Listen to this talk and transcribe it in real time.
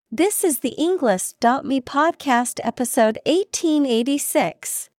This is the Englist.me podcast episode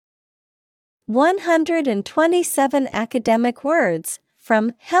 1886. 127 academic words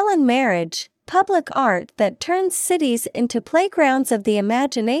from Helen Marriage, public art that turns cities into playgrounds of the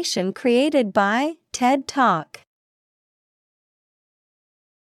imagination, created by TED Talk.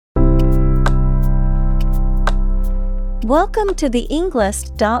 Welcome to the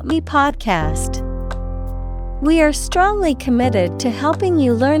Englist.me podcast. We are strongly committed to helping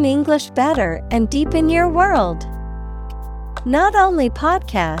you learn English better and deepen your world. Not only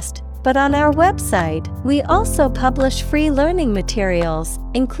podcast, but on our website, we also publish free learning materials,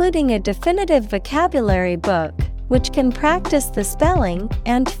 including a definitive vocabulary book, which can practice the spelling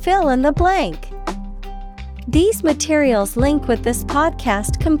and fill in the blank. These materials link with this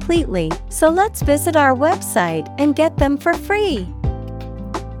podcast completely, so let's visit our website and get them for free.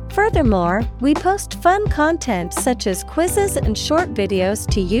 Furthermore, we post fun content such as quizzes and short videos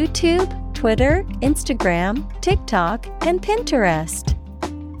to YouTube, Twitter, Instagram, TikTok, and Pinterest.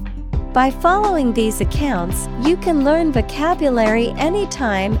 By following these accounts, you can learn vocabulary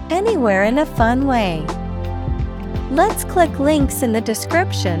anytime, anywhere in a fun way. Let's click links in the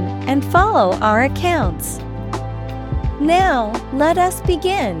description and follow our accounts. Now, let us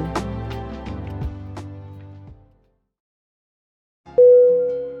begin.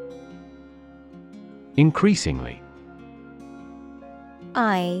 Increasingly.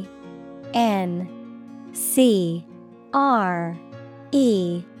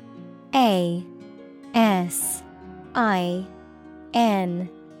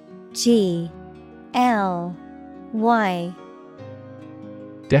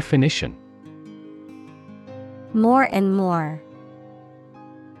 Definition: more and more.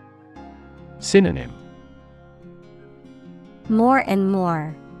 Synonym: more and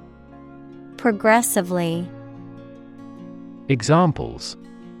more. Progressively. Examples: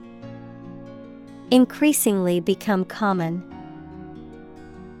 increasingly become common.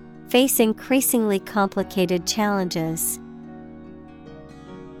 Face increasingly complicated challenges.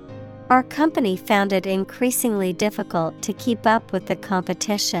 Our company found it increasingly difficult to keep up with the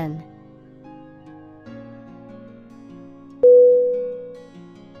competition.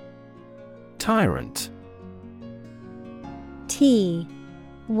 Tyrant. T-Y-R-A-N-T.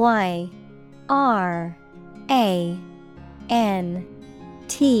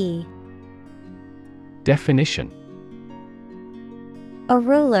 Definition: a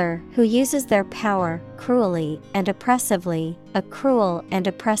ruler who uses their power cruelly and oppressively, a cruel and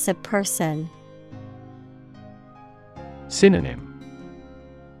oppressive person. Synonym: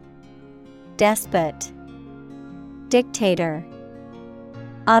 despot, dictator,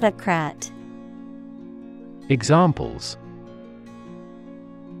 autocrat. Examples: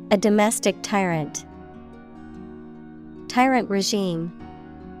 a domestic tyrant. Tyrant regime.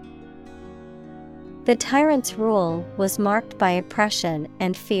 The tyrant's rule was marked by oppression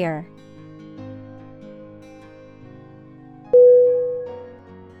and fear.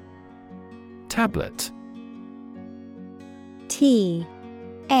 Tablet. T-A-B-L-E-T.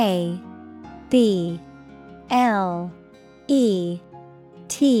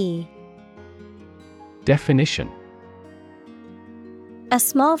 Definition: a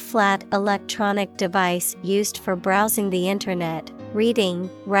small flat electronic device used for browsing the internet, reading,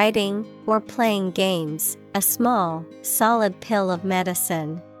 writing, or playing games. A small, solid pill of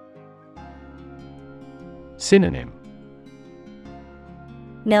medicine. Synonym: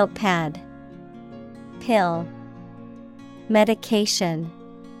 notepad, pill, medication.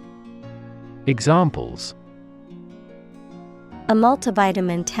 Examples: a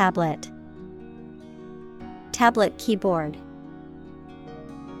multivitamin tablet. Tablet keyboard.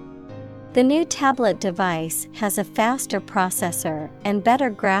 The new tablet device has a faster processor and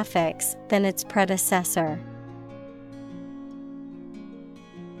better graphics than its predecessor.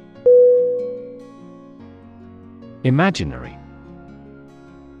 Imaginary.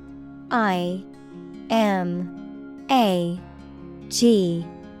 I-M-A-G-I-N-A-R-Y.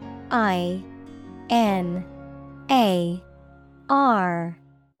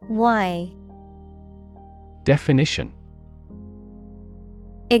 Definition: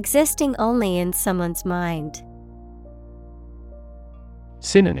 existing only in someone's mind.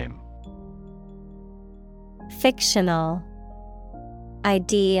 Synonym: fictional,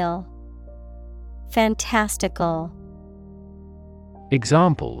 ideal, fantastical.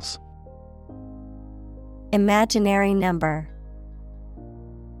 Examples: imaginary number.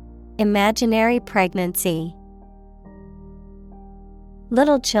 Imaginary pregnancy.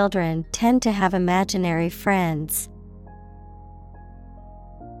 Little children tend to have imaginary friends.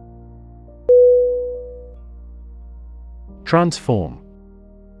 Transform.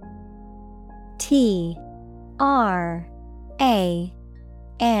 Transform.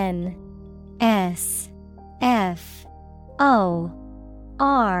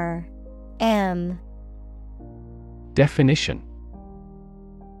 Definition: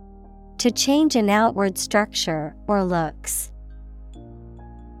 To change an outward structure or looks.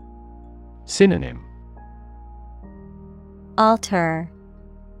 Synonym: Alter,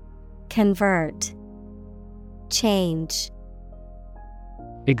 convert, change.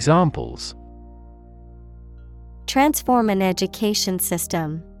 Examples: Transform an education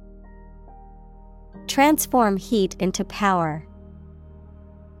system. Transform heat into power.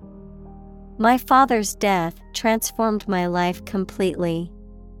 My father's death transformed my life completely.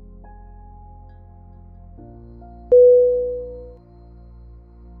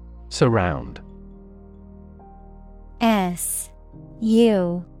 Surround. S-U-R-R-O-U-N-D.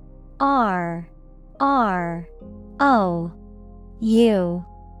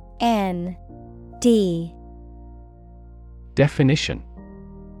 Definition: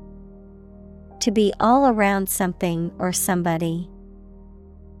 To be all around something or somebody.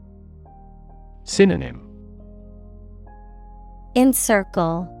 Synonym: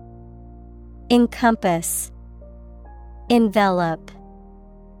 Encircle, encompass, envelop.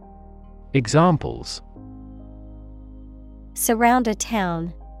 Examples: Surround a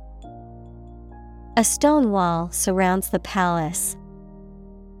town. A stone wall surrounds the palace.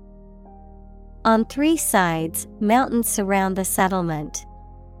 On 3 sides, mountains surround the settlement.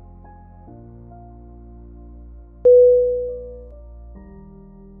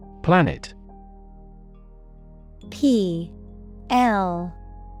 Planet. P-L-A-N-E-T.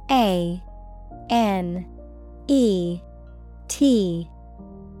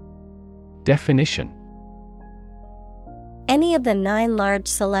 Definition: Any of the 9 large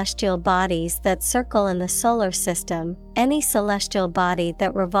celestial bodies that circle in the solar system, any celestial body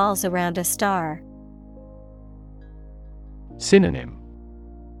that revolves around a star. Synonym: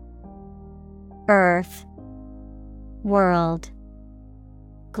 Earth, world,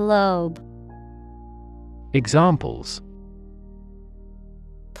 globe. Examples: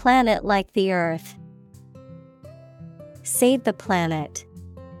 Planet like the Earth. Save the planet.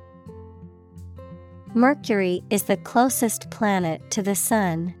 Mercury is the closest planet to the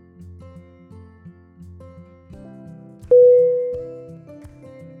Sun.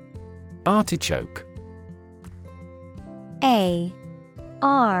 Artichoke. A-R-T-I-C-H-O-K-E.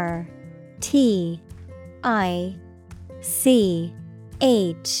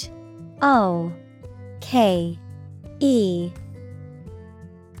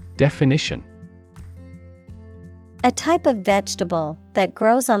 Definition: A type of vegetable that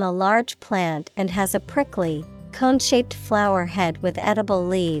grows on a large plant and has a prickly, cone-shaped flower head with edible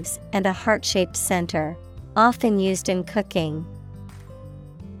leaves and a heart-shaped center, often used in cooking.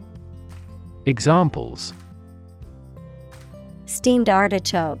 Examples: Steamed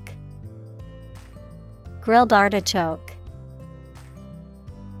artichoke, grilled artichoke.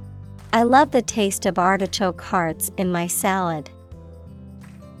 I love the taste of artichoke hearts in my salad.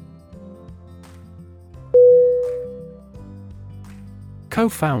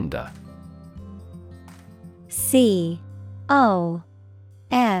 Co-founder. C-O-F-O-U-N-D-E-R.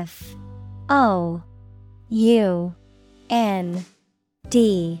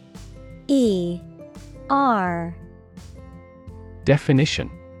 Definition: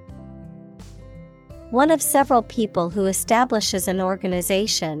 One of several people who establishes an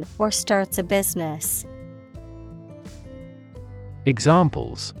organization or starts a business.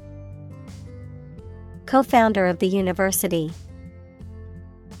 Examples: Co-founder of the university.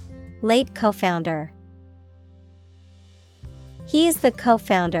 Late co-founder. He is the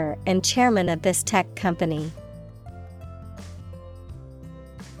co-founder and chairman of this tech company.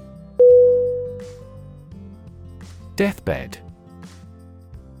 Deathbed.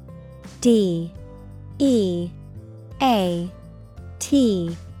 D-E-A-T-H-B-E-D.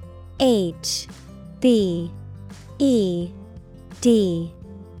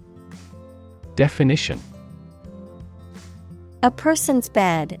 Definition: A person's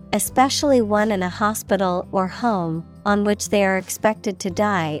bed, especially one in a hospital or home, on which they are expected to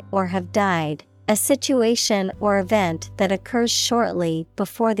die or have died, a situation or event that occurs shortly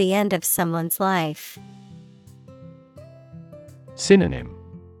before the end of someone's life. Synonym: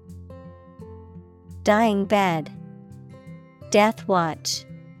 Dying bed, death watch,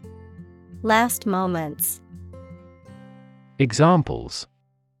 last moments. Examples: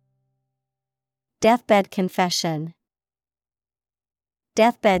 Deathbed confession,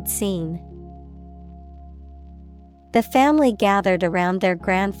 deathbed scene. The family gathered around their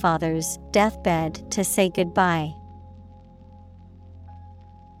grandfather's deathbed to say goodbye.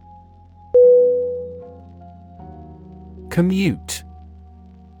 Commute.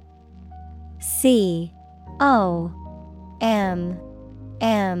 COMMUTE.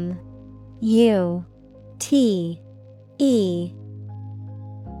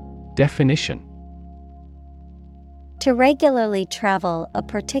 Definition. To regularly travel a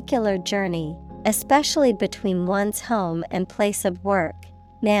particular journey, especially between one's home and place of work.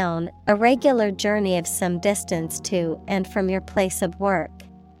 Noun, a regular journey of some distance to and from your place of work.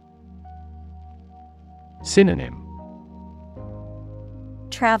 Synonym.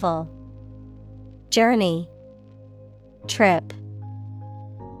 Travel, journey, trip.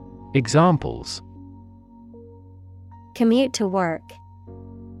 Examples. Commute to work.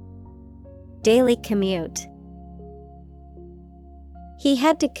 Daily commute. He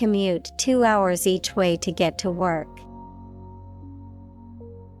had to commute 2 hours each way to get to work.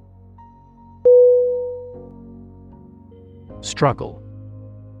 Struggle.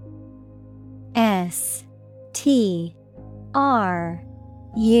 STRUGGLE.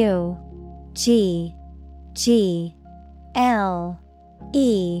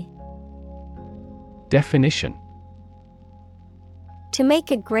 Definition. To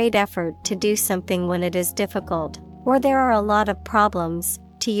make a great effort to do something when it is difficult, or there are a lot of problems,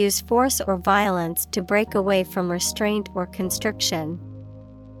 to use force or violence to break away from restraint or constriction.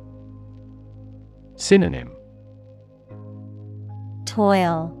 Synonym.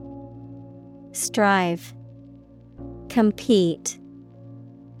 Toil, strive, compete.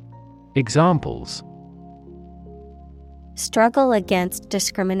 Examples. Struggle against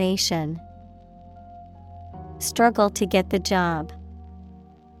discrimination. Struggle to get the job.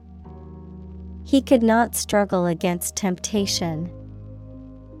 He could not struggle against temptation.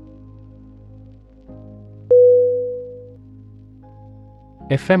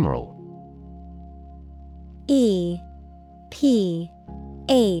 Ephemeral. EPHEMERAL.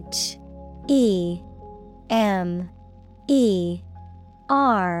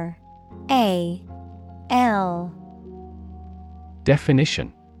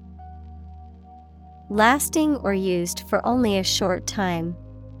 Definition. Lasting or used for only a short time.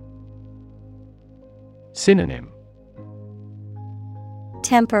 Synonym.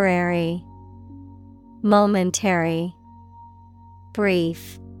 Temporary, momentary,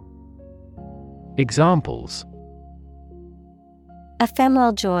 brief. Examples.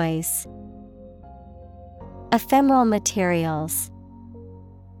 Ephemeral joys. Ephemeral materials.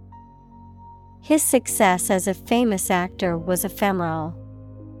 His success as a famous actor was ephemeral.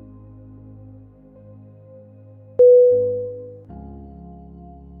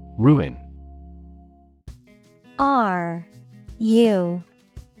 Ruin. RUIN.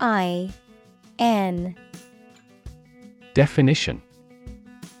 Definition.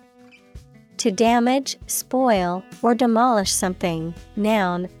 To damage, spoil, or demolish something.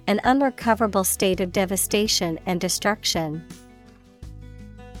 Noun, an unrecoverable state of devastation and destruction.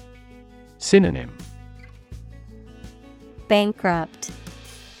 Synonym. Bankrupt,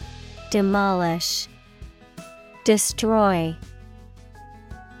 demolish, destroy.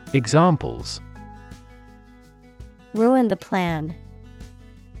 Examples. Ruin the plan.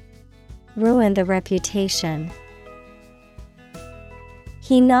 Ruin the reputation.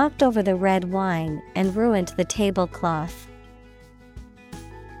 He knocked over the red wine and ruined the tablecloth.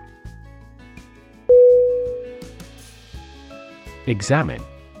 Examine.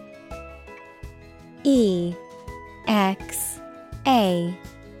 EXAMINE.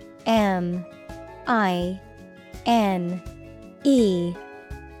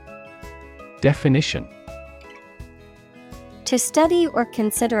 Definition. To study or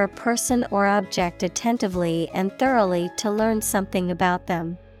consider a person or object attentively and thoroughly to learn something about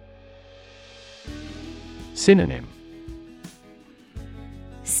them. Synonym.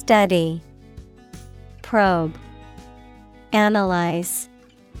 Study, probe, analyze.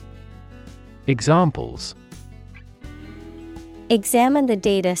 Examples. Examine the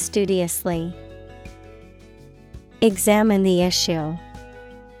data studiously. Examine the issue.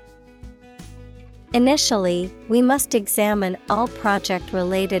 Initially, we must examine all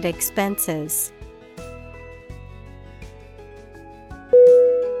project-related expenses.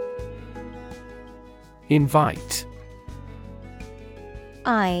 Invite.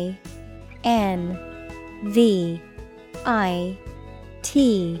 INVITE.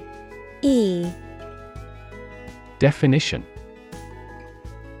 Definition.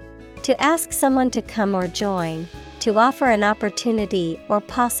 To ask someone to come or join. To offer an opportunity or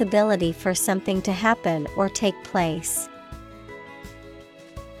possibility for something to happen or take place.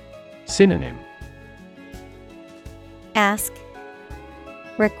 Synonym. Ask,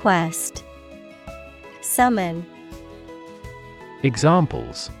 request, summon.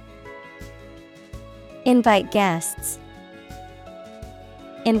 Examples. Invite guests.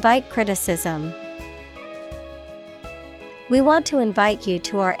 Invite criticism. We want to invite you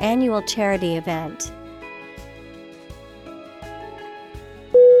to our annual charity event.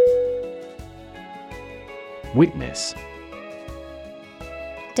 Witness.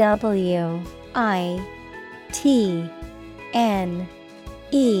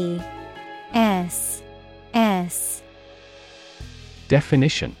 WITNESS.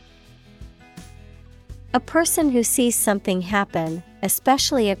 Definition. A person who sees something happen,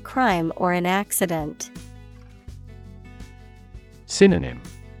 especially a crime or an accident. Synonym.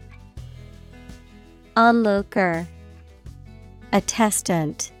 Onlooker,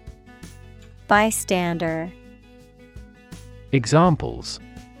 attestant, bystander. Examples.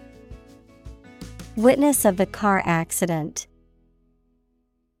 Witness of the car accident.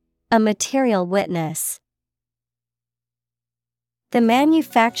 A material witness. The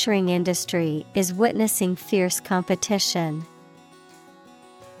manufacturing industry is witnessing fierce competition.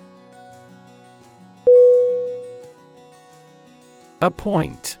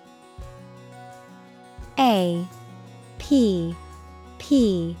 Appoint. APPOINT.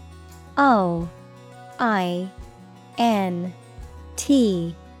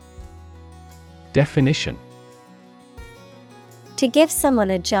 Definition. To give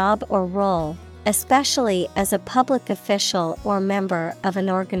someone a job or role, especially as a public official or member of an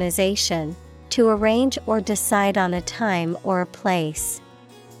organization, to arrange or decide on a time or a place.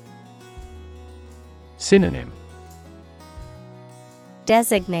 Synonym.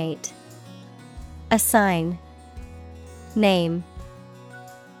 Designate, assign, name.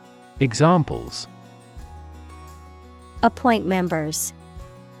 Examples. Appoint members.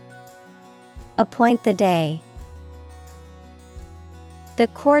 Appoint the day. The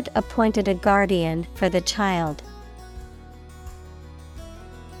court appointed a guardian for the child.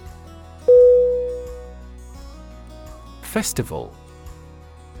 Festival.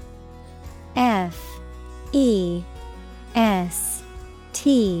 FESTIVAL.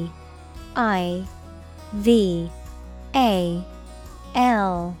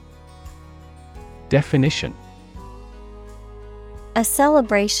 Definition. A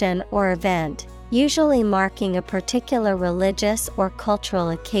celebration or event, usually marking a particular religious or cultural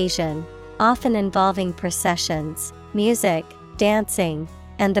occasion, often involving processions, music, dancing,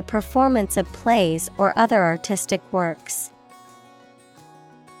 and the performance of plays or other artistic works.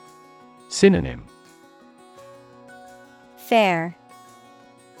 Synonym. Fair,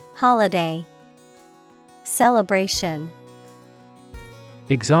 holiday, celebration.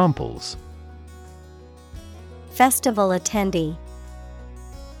 Examples. Festival attendee.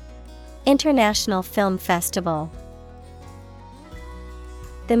 International Film Festival.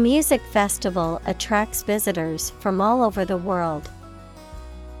 The music festival attracts visitors from all over the world.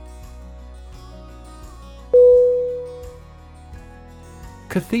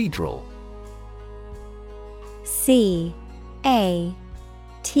 Cathedral. CATHEDRAL.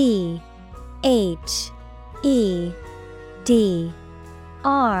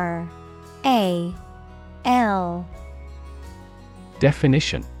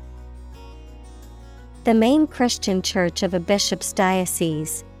 Definition. The main Christian church of a bishop's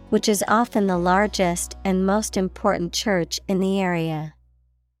diocese, which is often the largest and most important church in the area.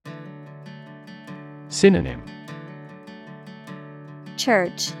 Synonym.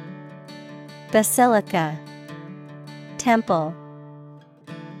 Church, basilica, temple.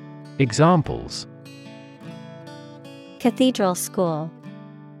 Examples. Cathedral school.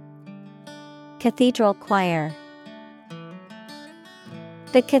 Cathedral choir.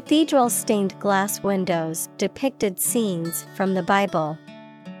 The cathedral's stained glass windows depicted scenes from the Bible.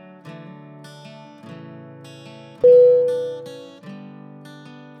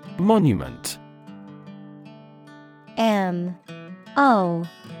 Monument. MONUMENT.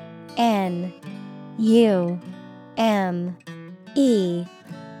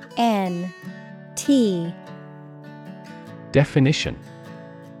 Definition.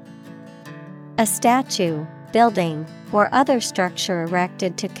 A statue, building, or other structure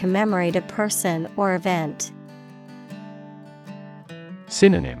erected to commemorate a person or event.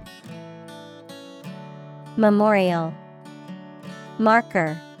 Synonym. Memorial,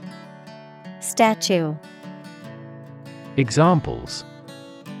 marker, statue. Examples.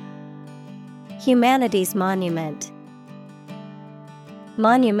 Humanities monument.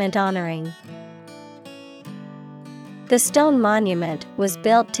 Monument honoring. The stone monument was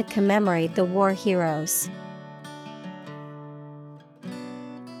built to commemorate the war heroes.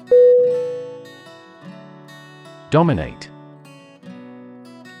 Dominate.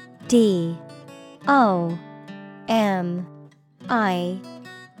 DOMINATE.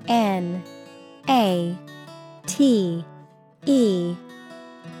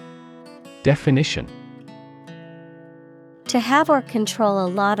 Definition: to have or control a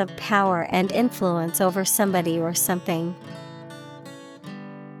lot of power and influence over somebody or something.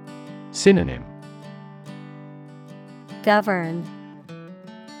 Synonym: Govern,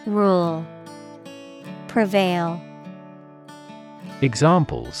 rule, prevail.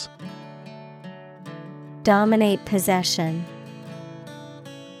 Examples: Dominate possession.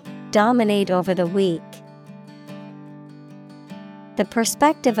 Dominate over the weak. The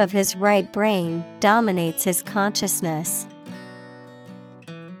perspective of his right brain dominates his consciousness.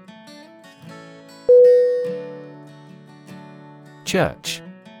 Church.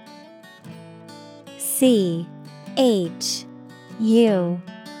 C-H-U-R-C-H.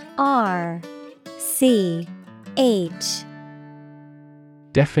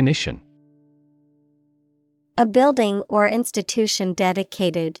 Definition: a building or institution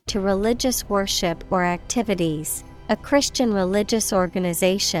dedicated to religious worship or activities, a Christian religious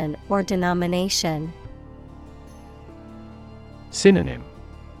organization or denomination. Synonym: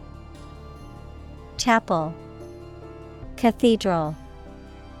 Chapel, cathedral,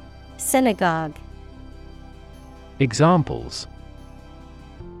 synagogue. Examples: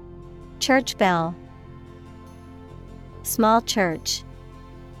 Church bell. Small church.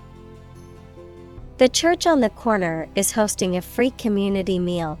 The church on the corner is hosting a free community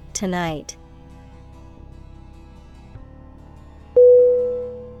meal tonight.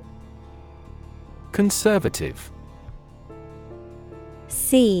 Conservative.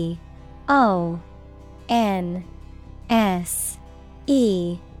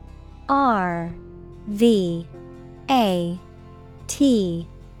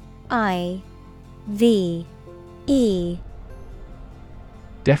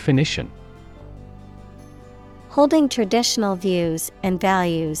 Definition: holding traditional views and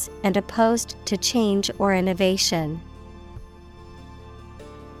values and opposed to change or innovation.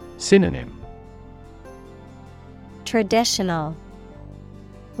 Synonym: traditional,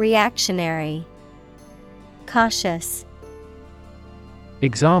 reactionary, cautious.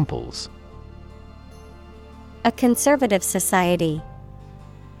 Examples: a conservative society.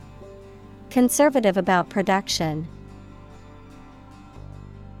 Conservative about production.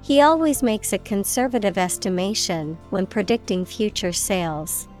 He always makes a conservative estimation when predicting future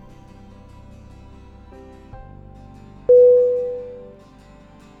sales.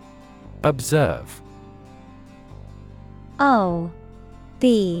 Observe. O-B-S-E-R-V-E.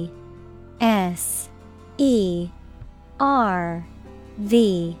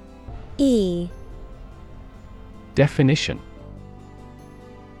 Definition: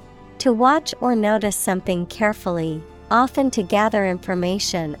 to watch or notice something carefully, often to gather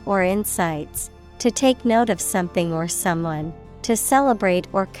information or insights, to take note of something or someone, to celebrate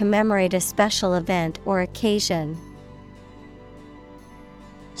or commemorate a special event or occasion.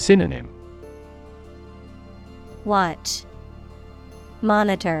 Synonym: watch,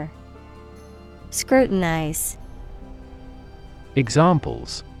 monitor, scrutinize.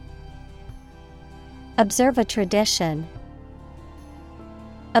 Examples: observe a tradition.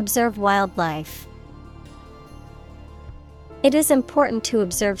 Observe wildlife. It is important to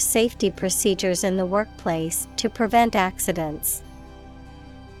observe safety procedures in the workplace to prevent accidents.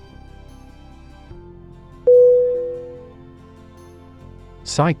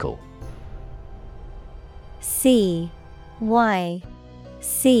 Cycle. C-Y-C-L-E.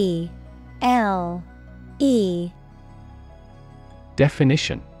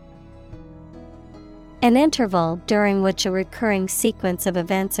 Definition: an interval during which a recurring sequence of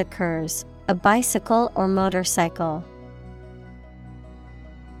events occurs, a bicycle or motorcycle.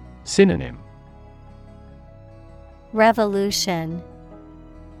 Synonym: revolution,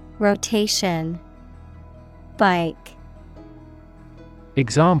 rotation, bike.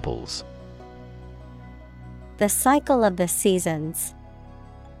 Examples: the cycle of the seasons.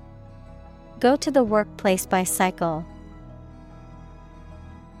 Go to the workplace by cycle.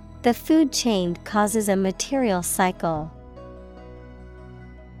 The food chain causes a material cycle.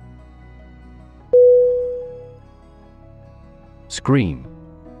 Scream.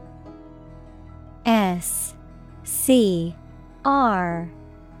 S-C-R-E-A-M.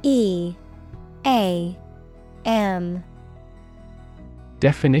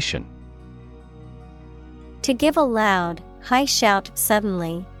 Definition: to give a loud, high shout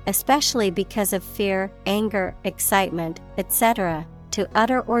suddenly, especially because of fear, anger, excitement, etc., to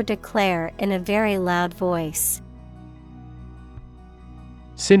utter or declare in a very loud voice.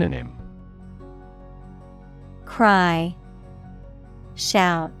 Synonym: cry,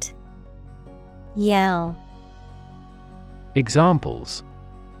 shout, yell. Examples: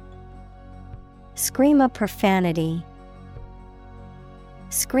 scream a profanity.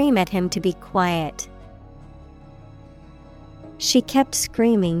 scream at him to be quiet. She kept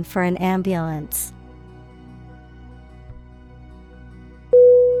screaming for an ambulance.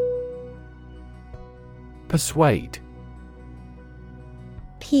 Persuade.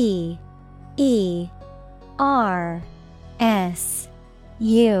 P-E-R-S-U-A-D-E.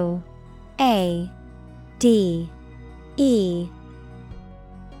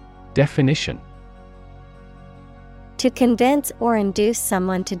 Definition: to convince or induce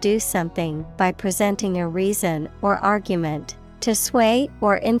someone to do something by presenting a reason or argument, to sway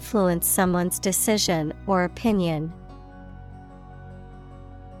or influence someone's decision or opinion.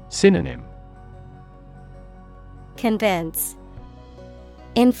 Synonym: Convince,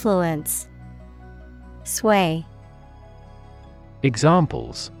 influence, sway.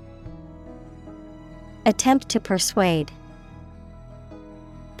 Examples: attempt to persuade.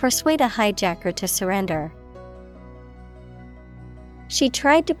 Persuade a hijacker to surrender. She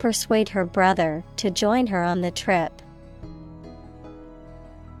tried to persuade her brother to join her on the trip.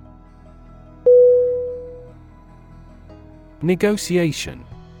 Negotiation.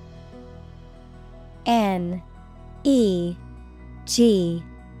 Negotiation.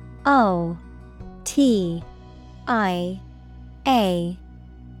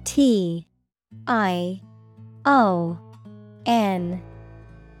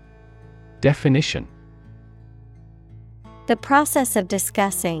 Definition: the process of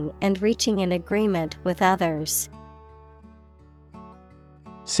discussing and reaching an agreement with others.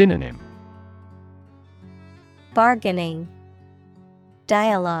 Synonym: bargaining,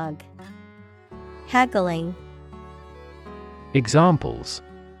 dialogue, haggling. Examples: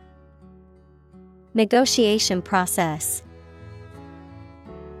 negotiation process,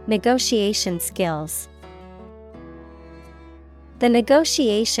 negotiation skills. The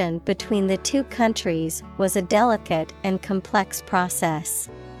negotiation between the two countries was a delicate and complex process.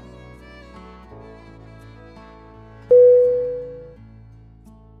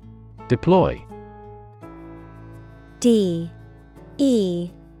 Deploy. D-E-P-L-O-Y.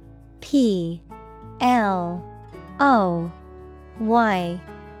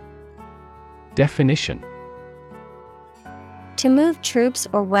 Definition: to move troops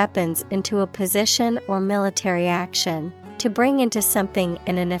or weapons into a position or military action, to bring into something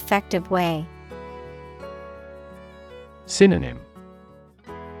in an effective way. Synonym: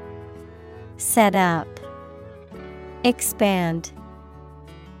 set up, expand,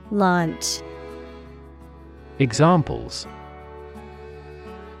 launch. Examples: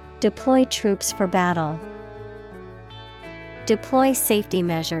 deploy troops for battle. Deploy safety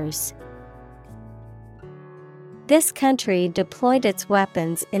measures. This country deployed its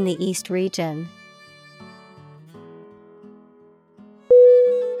weapons in the East region.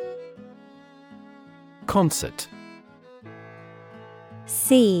 Concert.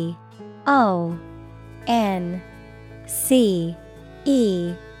 C-O-N-C-E-R-T.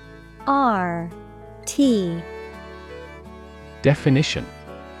 Definition: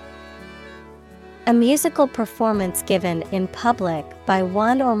 a musical performance given in public by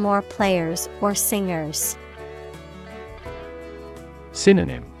one or more players or singers.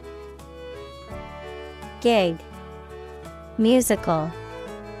 Synonym: gig, musical,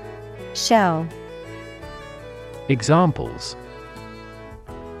 show. Examples: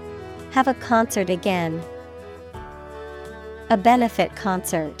 have a concert again. A benefit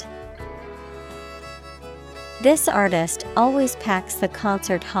concert. This artist always packs the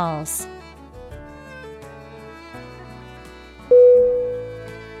concert halls.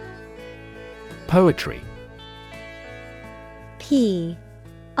 Poetry. P-O-E-T-R-Y.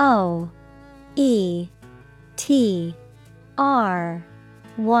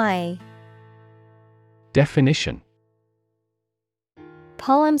 Definition: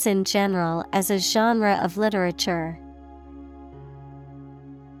 poems in general as a genre of literature.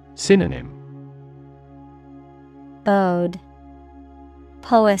 Synonym: ode,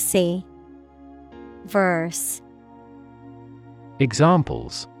 poesy, verse.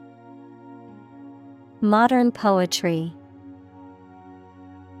 Examples: modern poetry.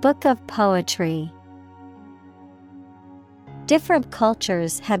 Book of poetry. Different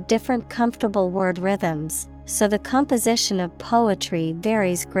cultures have different comfortable word rhythms, so the composition of poetry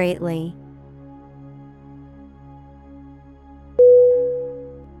varies greatly.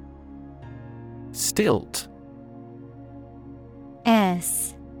 Stilt.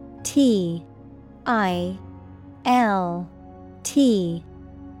 S-T-I-L-T.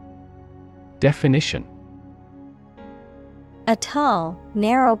 Definition: a tall,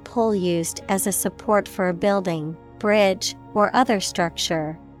 narrow pole used as a support for a building, bridge, or other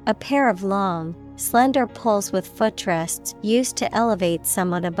structure, A pair of long, slender poles with footrests used to elevate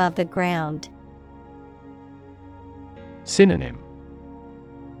someone above the ground. Synonym: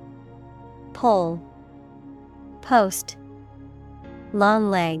 Pole, post, long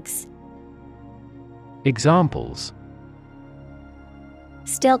legs. Examples: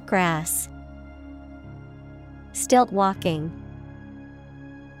 Stilt grass, stilt walking.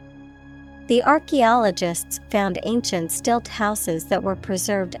 The archaeologists found ancient stilt houses that were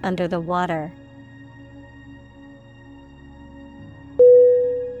preserved under the water.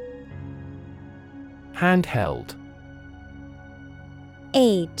 Handheld.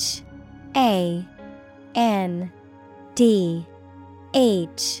 Handheld.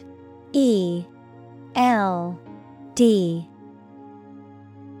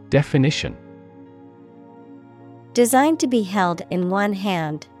 Definition: Designed to be held in one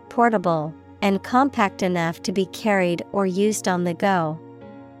hand, portable, and compact enough to be carried or used on the go.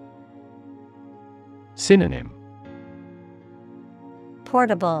 Synonym: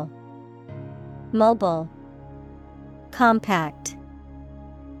 Portable, mobile, compact.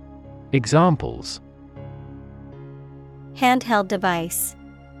 Examples: Handheld device,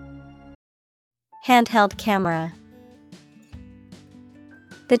 handheld camera.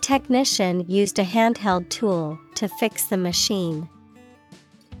 The technician used a handheld tool to fix the machine.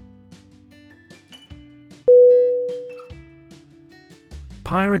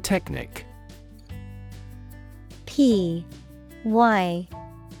 Pyrotechnic. Pyrotechnic.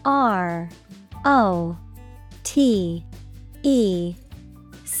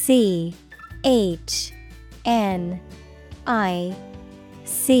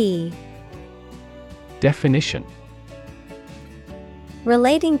 Definition: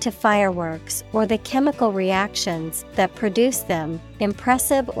 Relating to fireworks or the chemical reactions that produce them,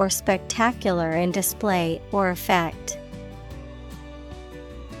 impressive or spectacular in display or effect.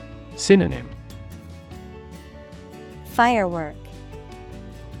 Synonym: Firework,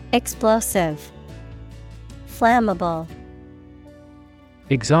 explosive, flammable.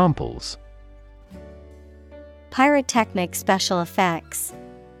 Examples: Pyrotechnic special effects,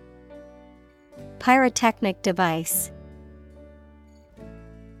 pyrotechnic device.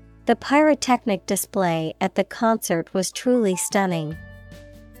 The pyrotechnic display at the concert was truly stunning.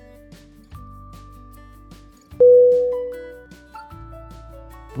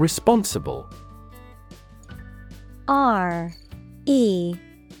 Responsible. Responsible.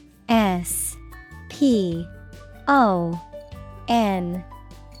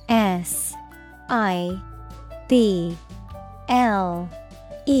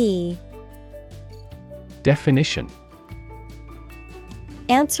 Definition: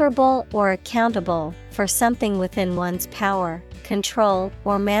 Answerable or accountable for something within one's power, control,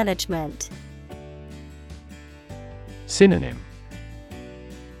 or management. Synonym: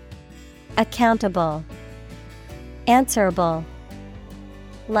 Accountable, answerable,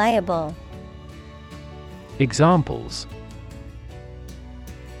 liable. Examples: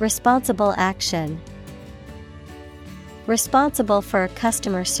 Responsible action, responsible for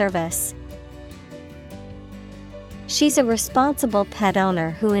customer service. She's a responsible pet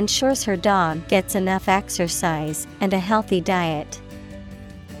owner who ensures her dog gets enough exercise and a healthy diet.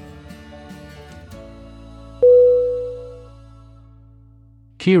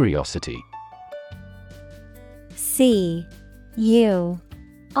 Curiosity. Curiosity.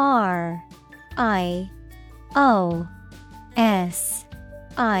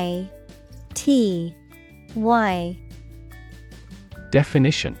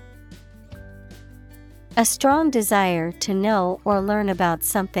 Definition: A strong desire to know or learn about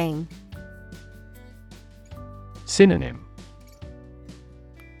something. Synonym: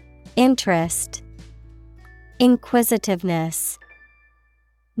 Interest, inquisitiveness,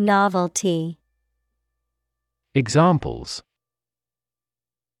 novelty. Examples: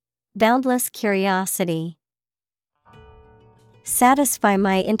 Boundless curiosity. Satisfy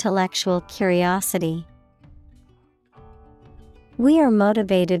my intellectual curiosity. We are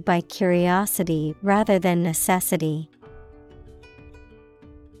motivated by curiosity rather than necessity.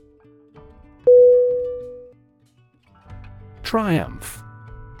 Triumph.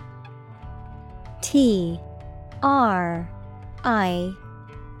 Triumph.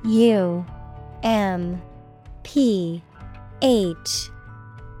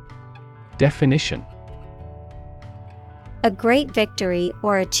 Definition: A great victory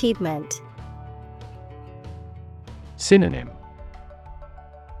or achievement. Synonym: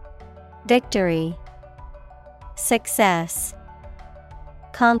 Victory, success,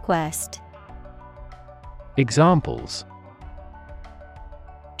 conquest. Examples: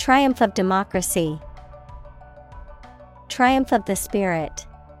 Triumph of democracy. Triumph of the spirit.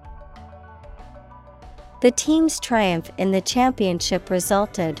 The team's triumph in the championship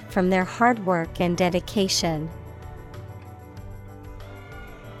resulted from their hard work and dedication.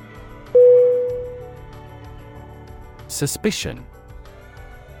 Suspicion.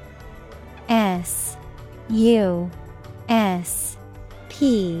 S-U-S-P-I-C-I-O-N.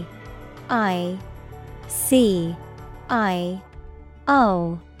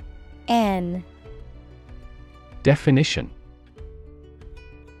 Definition.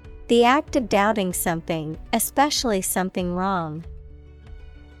 The act of doubting something, especially something wrong.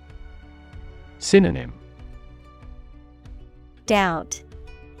 Synonym. Doubt,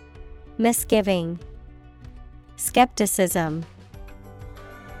 misgiving, skepticism.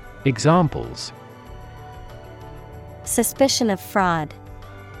 Examples. Suspicion of fraud.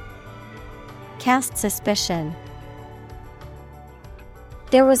 Cast suspicion.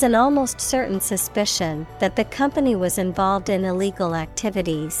 There was an almost certain suspicion that the company was involved in illegal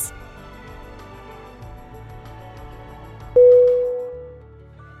activities.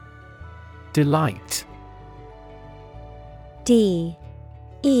 Delight. D-E-L-I-G-H-T.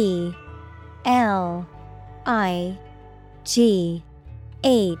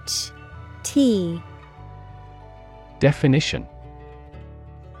 Definition.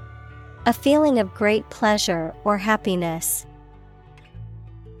 A feeling of great pleasure or happiness.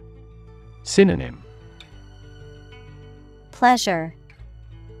 Synonym. Pleasure,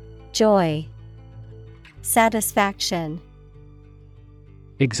 joy, satisfaction.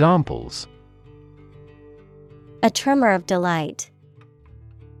 Examples. A tremor of delight.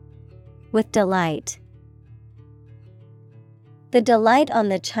 With delight. The delight on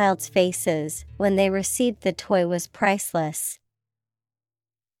the child's faces when they received the toy was priceless.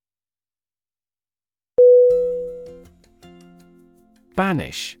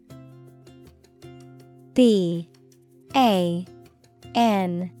 Banish. B-A-N-I-S-H.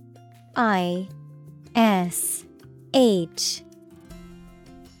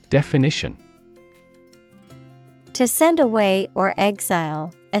 Definition. To send away or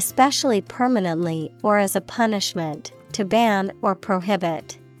exile, especially permanently or as a punishment, to ban or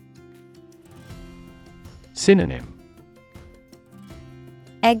prohibit. Synonym.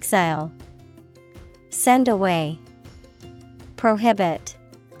 Exile, send away, prohibit.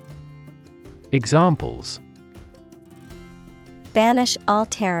 Examples. Banish all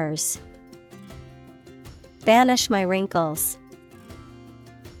terrors. Banish my wrinkles.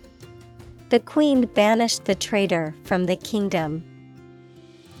 The queen banished the traitor from the kingdom.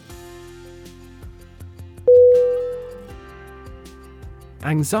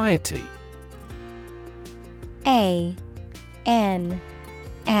 Anxiety. A-N-X-I-E-T-Y.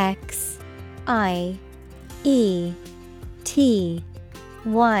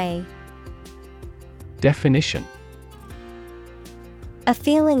 Definition. A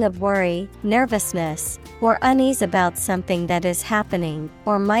feeling of worry, nervousness, or unease about something that is happening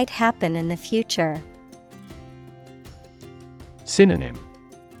or might happen in the future. Synonym.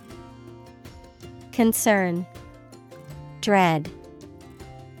 Concern, dread,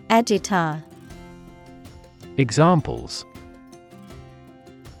 agita. Examples.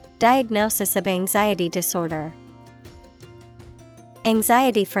 Diagnosis of anxiety disorder.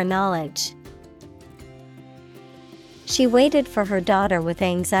 Anxiety for knowledge. She waited for her daughter with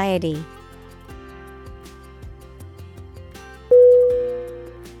anxiety.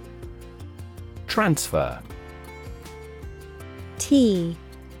 Transfer. T-R-A-N-S-F-E-R.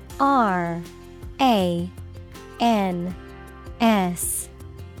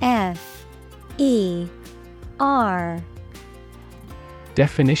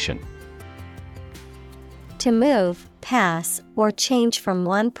 Definition. To move, pass, or change from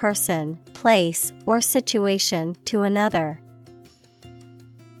one person, place, or situation to another.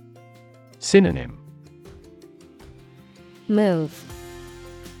 Synonym. Move,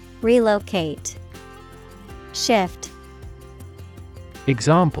 relocate, shift.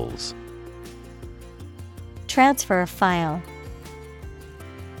 Examples. Transfer a file.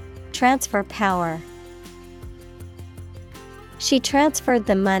 Transfer power. She transferred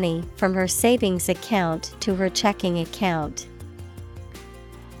the money from her savings account to her checking account.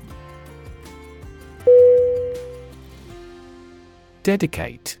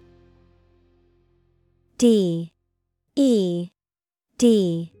 Dedicate. D-E-D-I-C-A-T-E.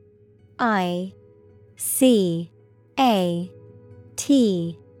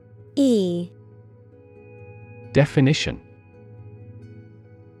 Definition.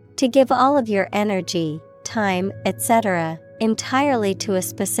 To give all of your energy, time, etc., entirely to a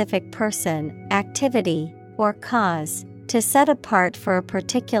specific person, activity, or cause, to set apart for a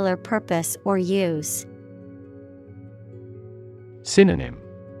particular purpose or use. Synonym.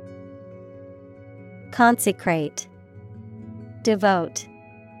 Consecrate, devote,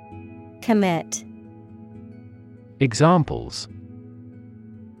 commit. Examples: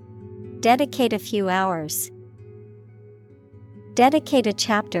 Dedicate a few hours. Dedicate a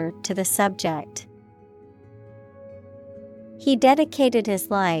chapter to the subject. He dedicated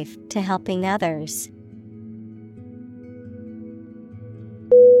his life to helping others.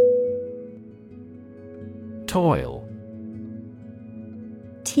 Toil.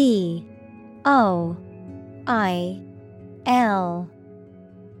 T-O-I-L.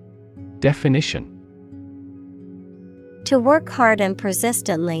 Definition: To work hard and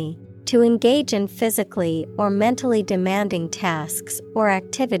persistently, to engage in physically or mentally demanding tasks or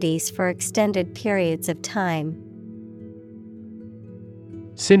activities for extended periods of time.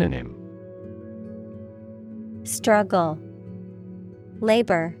 Synonym: Struggle,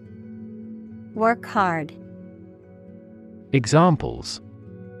 labor, work hard. Examples: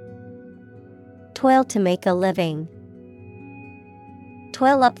 Toil to make a living.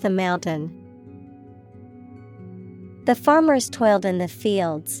 Toil up the mountain. The farmers toiled in the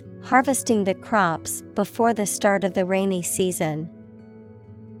fields, harvesting the crops before the start of the rainy season.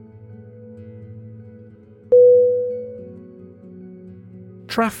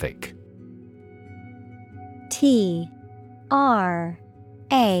 Traffic. T-R-A-F-F-I-C.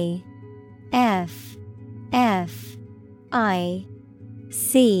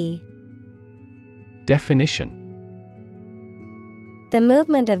 Definition: The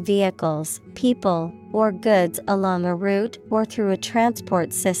movement of vehicles, people, or goods along a route or through a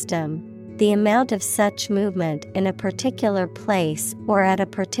transport system, the amount of such movement in a particular place or at a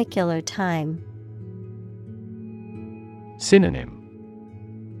particular time. Synonym: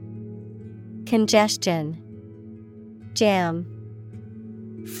 Congestion, jam,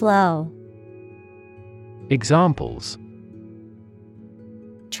 flow. Examples: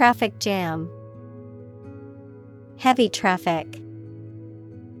 Traffic jam. Heavy traffic.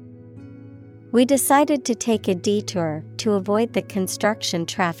 We decided to take a detour to avoid the construction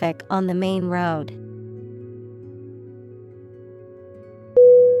traffic on the main road.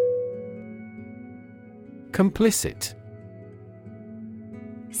 Complicit.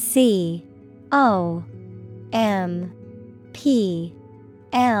 C-O-M-P-L-I-C-I-T.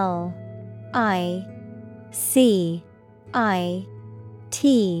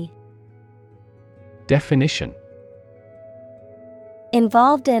 Definition: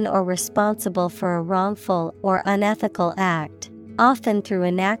 Involved in or responsible for a wrongful or unethical act, often through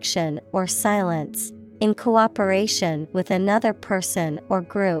inaction or silence, in cooperation with another person or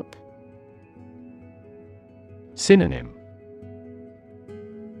group. Synonym: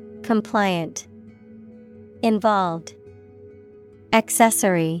 Compliant, involved,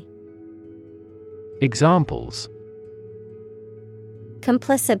 accessory. Examples: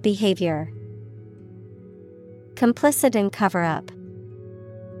 Complicit behavior. Complicit in cover-up.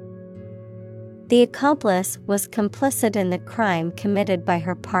 The accomplice was complicit in the crime committed by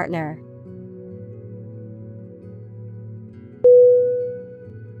her partner.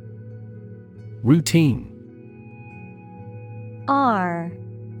 Routine.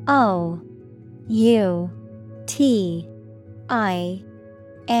 R-O-U-T-I-N-E.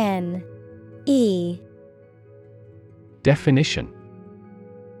 Definition: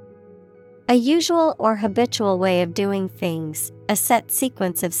 A usual or habitual way of doing things, a set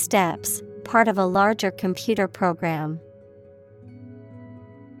sequence of steps, part of a larger computer program.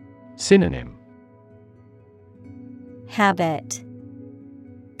 Synonym: Habit,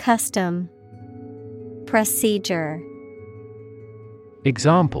 custom, procedure.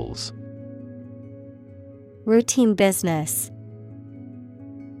 Examples: Routine business.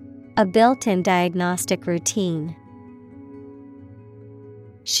 A built-in diagnostic routine.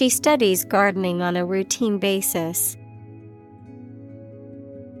 She studies gardening on a routine basis.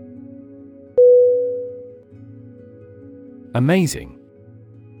 Amazing.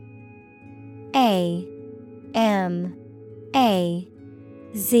 A-M-A-Z-I-N-G.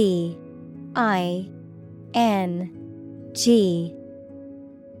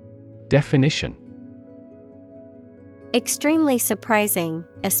 Definition: Extremely surprising,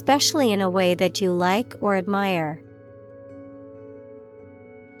 especially in a way that you like or admire.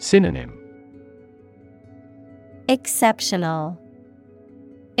 Synonym: Exceptional,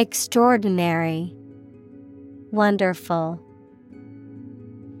 extraordinary, wonderful.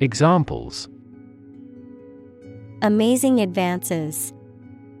 Examples: Amazing advances.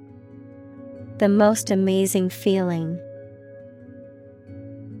 The most amazing feeling.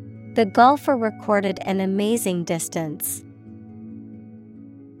 The golfer recorded an amazing distance.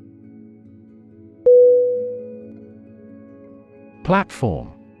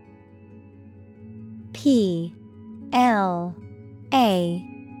 Platform.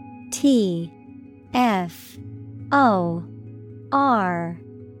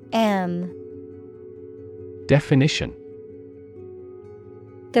 Definition.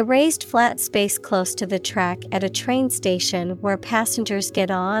 The raised flat space close to the track at a train station where passengers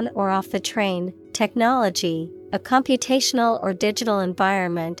get on or off the train. Technology, a computational or digital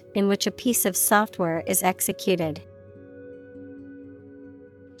environment in which a piece of software is executed.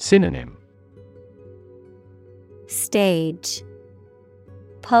 Synonym. Stage,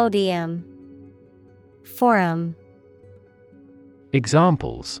 podium, forum.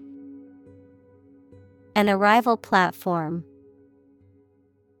 Examples. An arrival platform.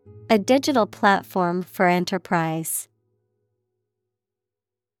 A digital platform for enterprise.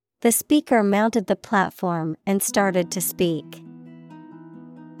 The speaker mounted the platform and started to speak.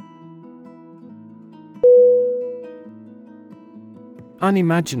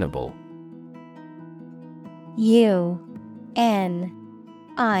 Unimaginable.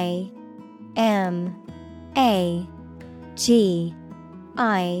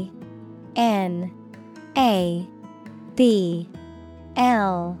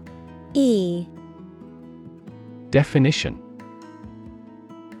 Definition.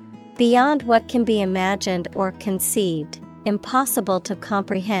 Beyond what can be imagined or conceived, impossible to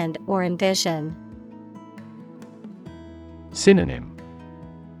comprehend or envision. Synonym.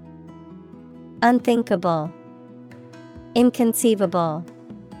 Unthinkable, inconceivable,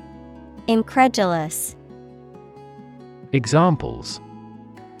 incredulous. Examples.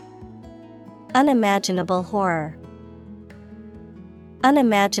 Unimaginable horror.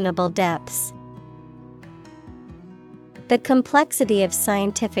 Unimaginable depths. The complexity of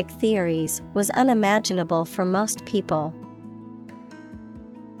scientific theories was unimaginable for most people.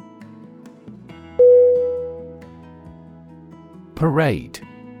 Parade.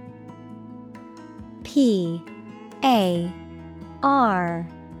 P-A-R-A-D-E.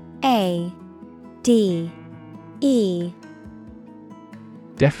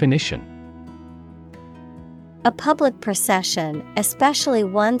 Definition. A public procession, especially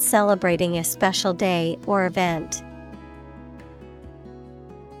one celebrating a special day or event.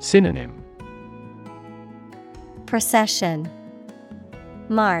 Synonym. Procession,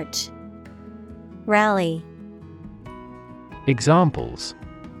 march, rally. Examples.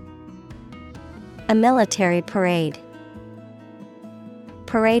 A military parade.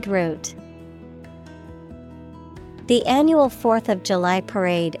 Parade route. The annual 4th of July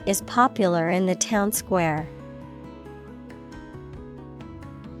parade is popular in the town square.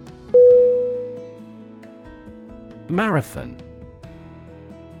 Marathon.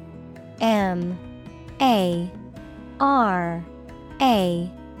 M-A-R-A-T-H-O-N.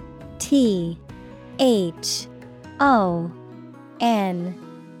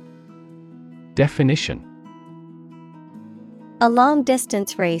 Definition. A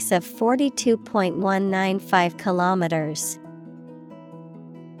long-distance race of 42.195 kilometers.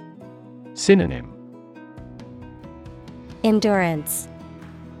 Synonym. Endurance,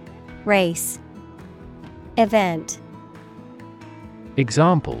 race, event.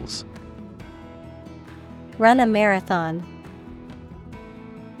 Examples. Run a marathon.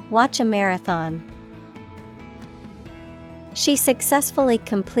 Watch a marathon. She successfully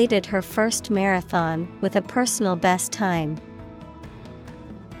completed her first marathon with a personal best time.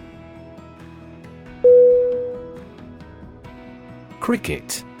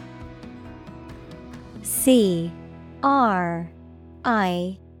 Cricket. C-R-I-C-K-E-T.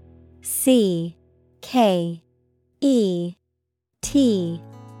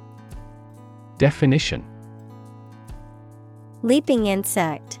 Definition. Leaping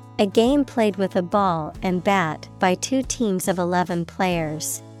insect, a game played with a ball and bat by two teams of 11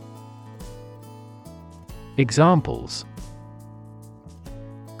 players. Examples.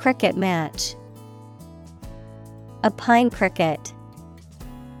 Cricket match. A pine cricket.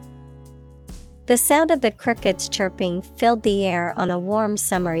 The sound of the crickets chirping filled the air on a warm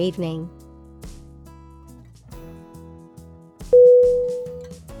summer evening.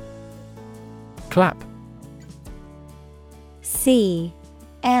 Clap. C-L-A-P.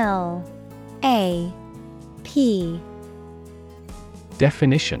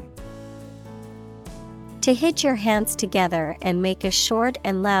 Definition. To hit your hands together and make a short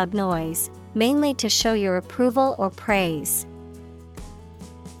and loud noise, mainly to show your approval or praise.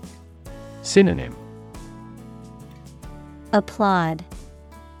 Synonym. Applaud,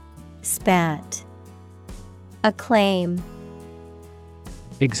 spat, acclaim.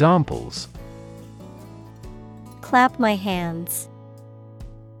 Examples. Clap my hands.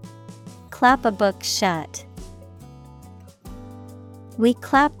 Clap a book shut. We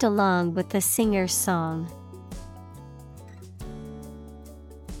clapped along with the singer's song.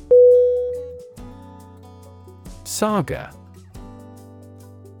 Saga.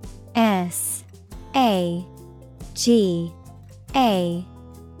 S-A-G-A.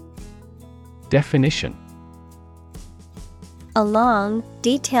 Definition: a long,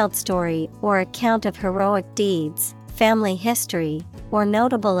 detailed story or account of heroic deeds, family history, or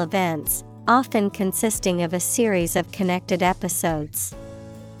notable events, often consisting of a series of connected episodes.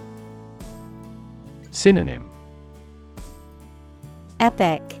 Synonym: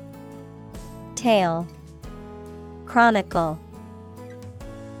 Epic, tale, chronicle.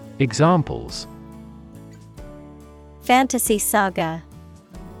 Examples: fantasy saga,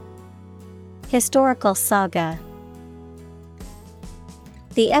 historical saga.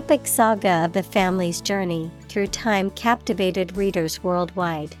 The epic saga of the family's journey through time captivated readers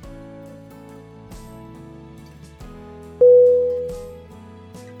worldwide.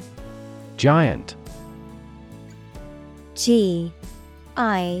 Giant. G-I-A-N-T.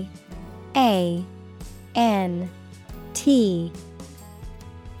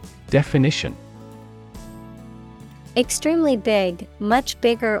 Definition: extremely big, much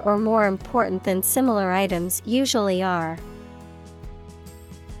bigger or more important than similar items usually are.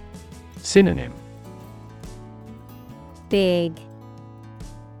 Synonym: big,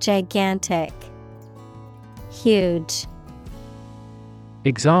 gigantic, huge.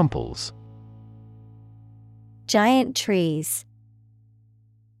 Examples: giant trees,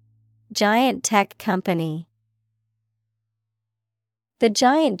 giant tech company. The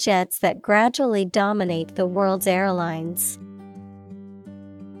giant jets that gradually dominate the world's airlines.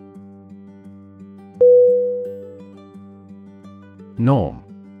 Norm.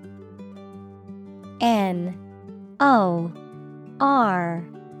 N-O-R-M.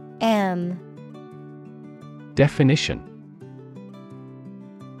 Definition: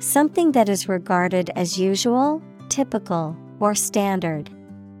 something that is regarded as usual, typical, or standard.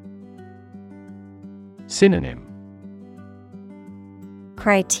 Synonym: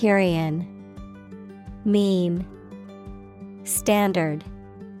 criterion, mean, standard.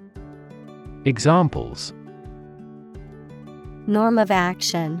 Examples: norm of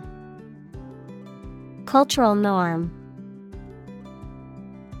action, cultural norm.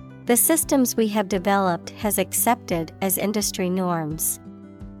 The systems we have developed has accepted as industry norms.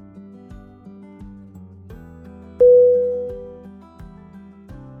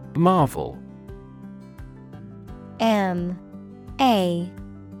 Marvel. M-A-R-V-E-L.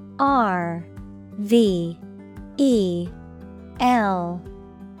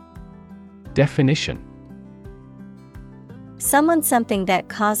 Definition: someone, something that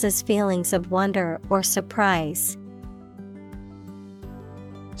causes feelings of wonder or surprise.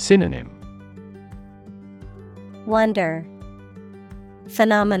 Synonym: wonder,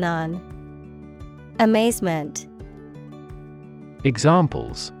 phenomenon, amazement.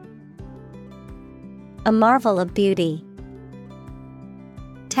 Examples: a marvel of beauty,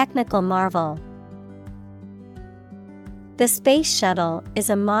 technical marvel. The space shuttle is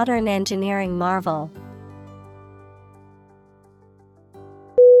a modern engineering marvel.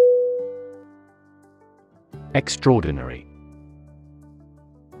 Extraordinary.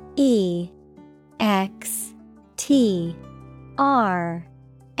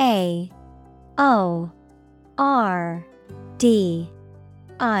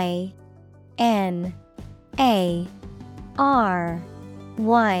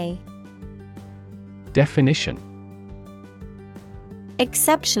 Definition: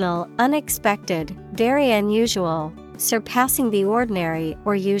 exceptional, unexpected, very unusual, surpassing the ordinary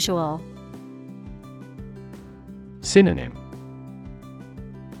or usual. Synonym: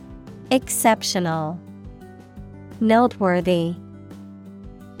 exceptional, noteworthy,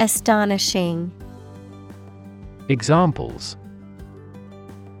 astonishing. Examples: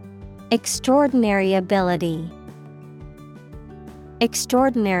 extraordinary ability,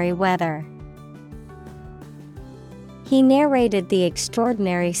 extraordinary weather. He narrated the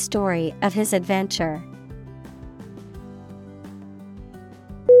extraordinary story of his adventure.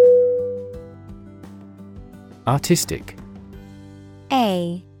 Artistic.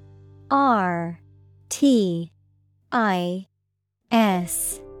 A-R-T-I-S-T-I-C.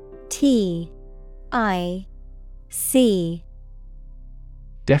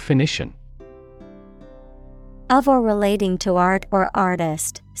 Definition: of or relating to art or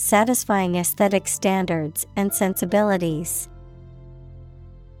artist, satisfying aesthetic standards and sensibilities.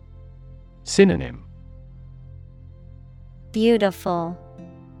 Synonym: beautiful,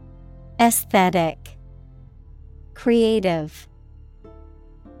 aesthetic, creative.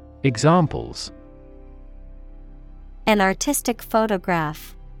 Examples: An artistic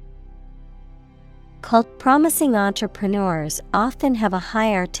photograph. Promising entrepreneurs often have a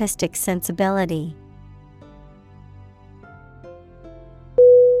high artistic sensibility.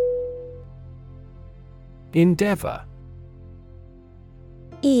 Endeavor.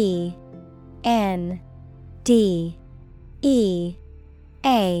 ENDEAVOR.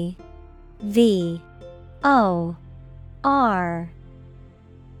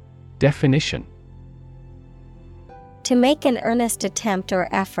 Definition. To make an earnest attempt or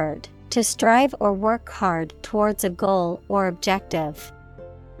effort, to strive or work hard towards a goal or objective.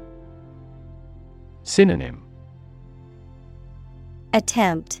 Synonym.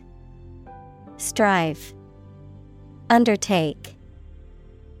 Attempt, strive, undertake.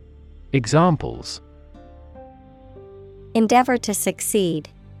 Examples. Endeavor to succeed.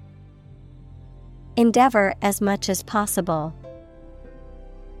 Endeavor as much as possible.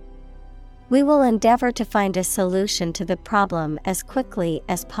 We will endeavor to find a solution to the problem as quickly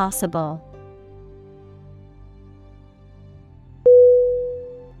as possible.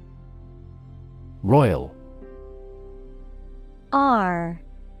 Royal.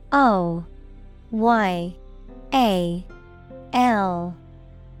 ROYAL.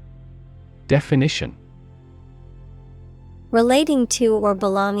 Definition. Relating to or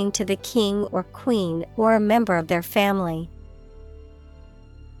belonging to the king or queen or a member of their family.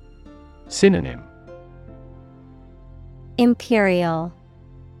 Synonym. Imperial,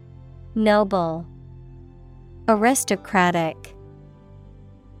 noble, aristocratic.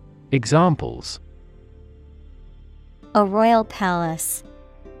 Examples. A royal palace.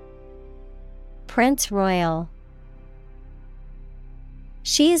 Prince Royal.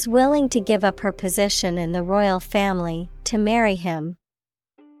 She is willing to give up her position in the royal family to marry him.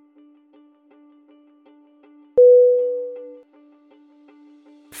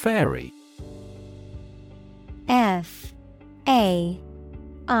 Fairy. FAIRY.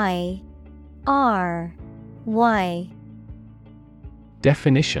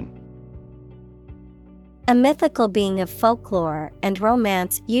 Definition. A mythical being of folklore and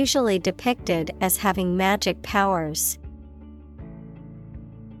romance, usually depicted as having magic powers.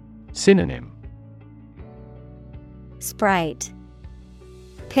 Synonym. Sprite,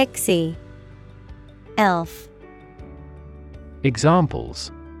 pixie, elf.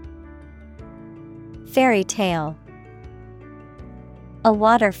 Examples. Fairy tale. A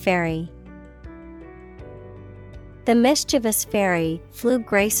water fairy. The mischievous fairy flew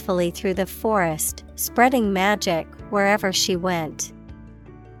gracefully through the forest, spreading magic wherever she went.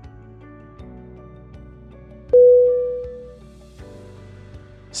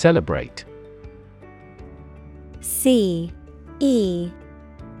 Celebrate. CELEBRATE.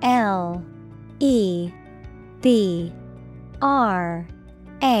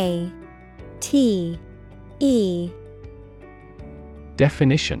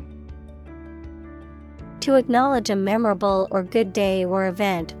 Definition. To acknowledge a memorable or good day or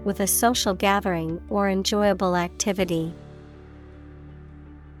event with a social gathering or enjoyable activity.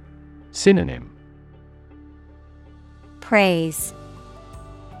 Synonym. Praise,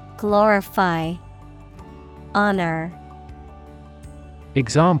 glorify, honor.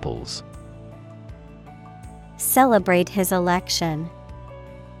 Examples. Celebrate his election.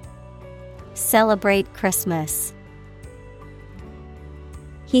 Celebrate Christmas.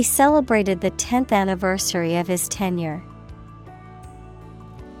 He celebrated the 10th anniversary of his tenure.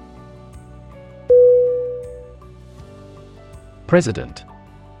 President.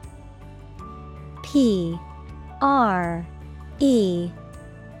 PRESIDENT.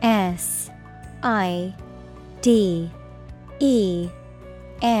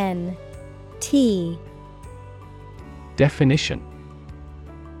 Definition.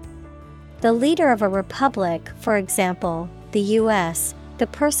 The leader of a republic, for example, the U.S., the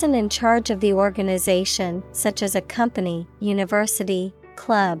person in charge of the organization, such as a company, university,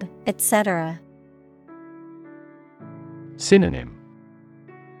 club, etc. Synonym.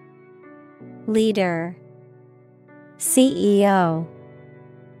 Leader, CEO,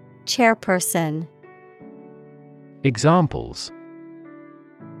 chairperson. Examples.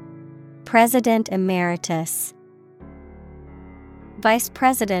 President Emeritus. Vice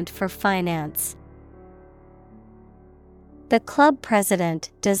President for Finance. The club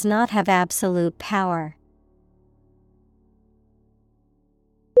president does not have absolute power.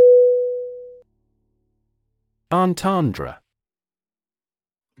 Entendre.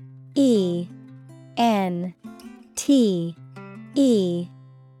 ENTENDRE.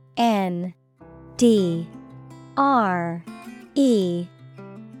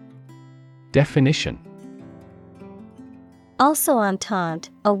 Definition. Also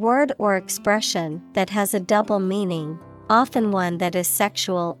entente, a word or expression that has a double meaning, often one that is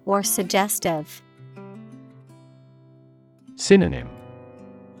sexual or suggestive. Synonym: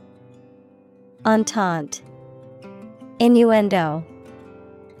 Entente, innuendo,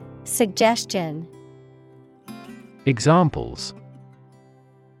 suggestion. Examples: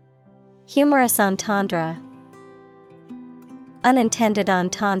 Humorous entendre, unintended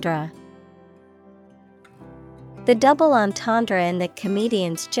entendre. The double entendre in the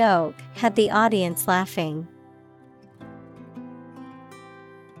comedian's joke had the audience laughing.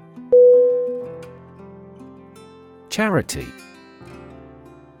 Charity.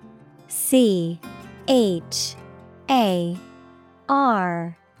 CHARITY.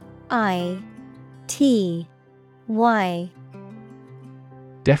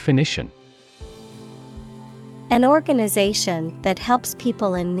 Definition: An organization that helps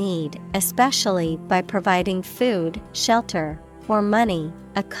people in need, especially by providing food, shelter, or money,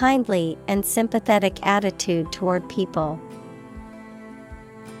 a kindly and sympathetic attitude toward people.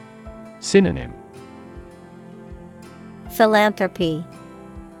 Synonym: Philanthropy,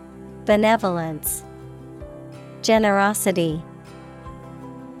 benevolence, generosity.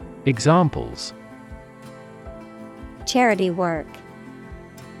 Examples: Charity work.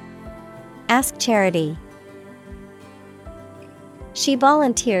 Ask charity. She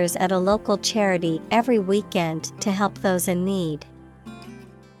volunteers at a local charity every weekend to help those in need.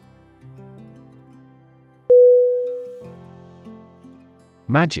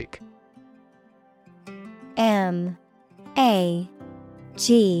 Magic. MAGIC.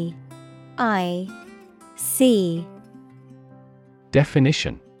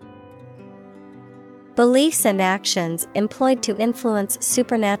 Definition: Beliefs and actions employed to influence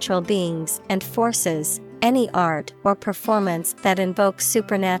supernatural beings and forces, any art or performance that invokes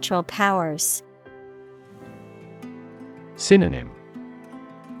supernatural powers. Synonym: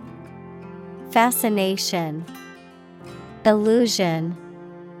 Fascination, illusion,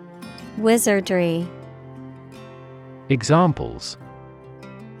 wizardry. Examples: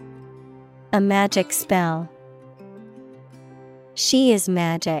 A magic spell. She is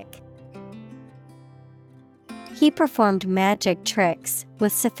magic. He performed magic tricks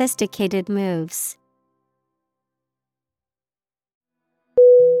with sophisticated moves.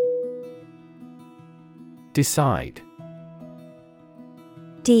 Decide.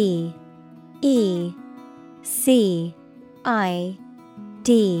 DECIDE.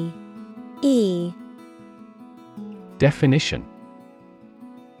 Definition: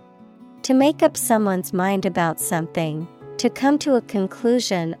 To make up someone's mind about something, to come to a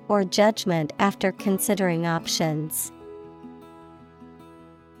conclusion or judgment after considering options.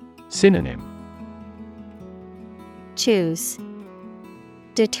 Synonym: Choose,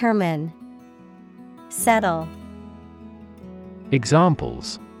 determine, settle.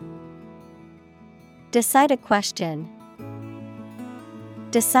 Examples: Decide a question.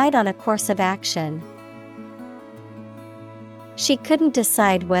 Decide on a course of action. She couldn't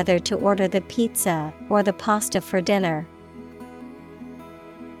decide whether to order the pizza or the pasta for dinner.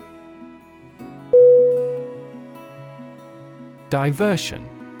 Diversion.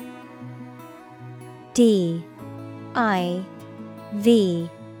 DIVERSION.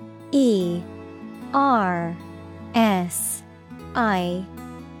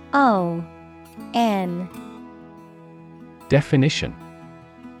 Definition: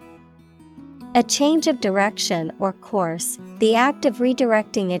 A change of direction or course, the act of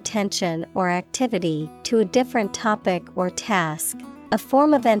redirecting attention or activity to a different topic or task, a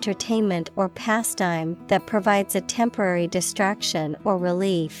form of entertainment or pastime that provides a temporary distraction or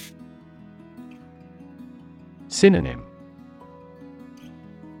relief. Synonym: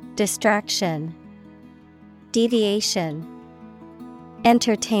 Distraction, deviation,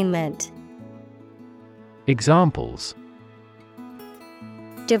 entertainment. Examples: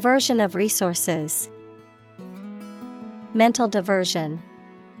 Diversion of resources. Mental diversion.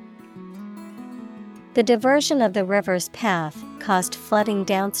 The diversion of the river's path caused flooding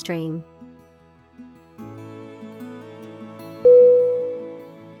downstream.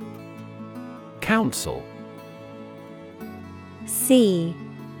 Council.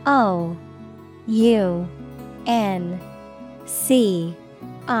 COUNCIL.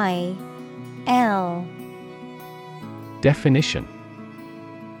 Definition: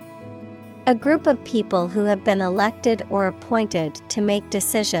 A group of people who have been elected or appointed to make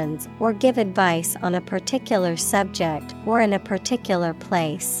decisions or give advice on a particular subject or in a particular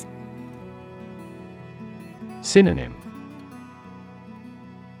place. Synonym: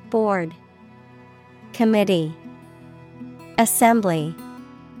 Board, committee, assembly.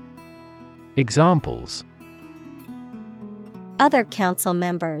 Examples: other council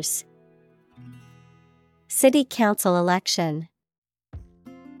members. City council election.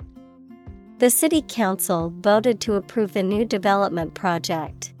 The city council voted to approve the new development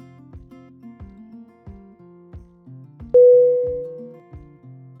project.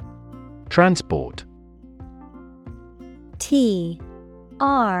 Transport. Transport.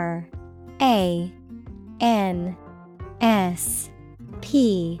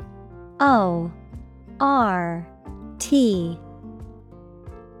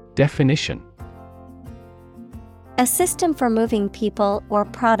 Definition. A system for moving people or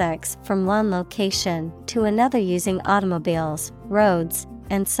products from one location to another using automobiles, roads,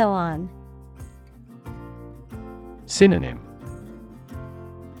 and so on. Synonym.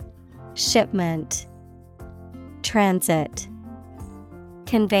 Shipment, transit,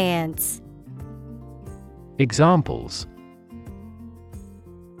 conveyance. Examples.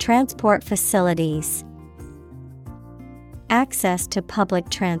 Transport facilities. Access to public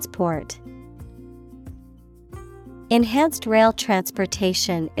transport. Enhanced rail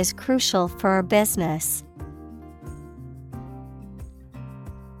transportation is crucial for our business.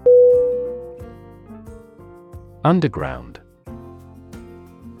 Underground. Underground.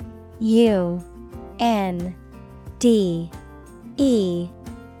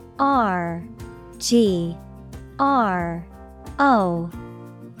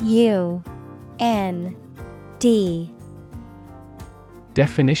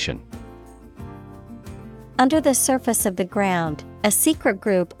 Definition. Under the surface of the ground, a secret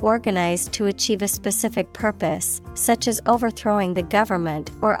group organized to achieve a specific purpose, such as overthrowing the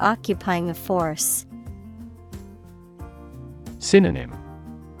government or occupying a force. Synonym.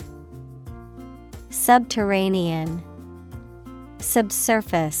 Subterranean,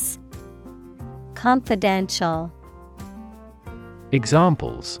 subsurface, confidential.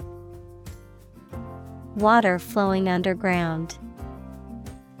 Examples. Water flowing underground.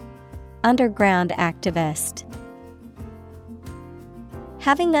 Underground activist.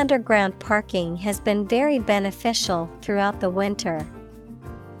 Having underground parking has been very beneficial throughout the winter.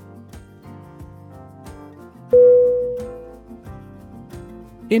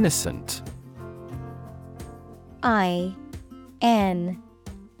 Innocent. INNOCENT.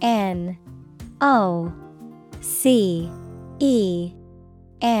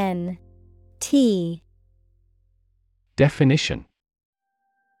 Definition.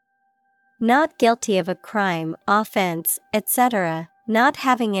 Not guilty of a crime, offense, etc., not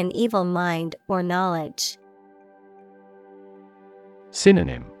having an evil mind or knowledge.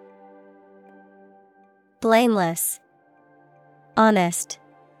 Synonym. Blameless, honest,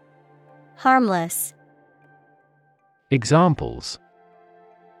 harmless. Examples.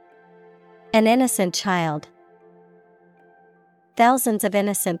 An innocent child. Thousands of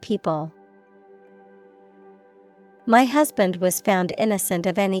innocent people. My husband was found innocent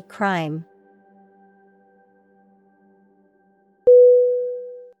of any crime.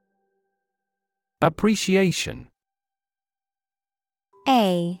 Appreciation.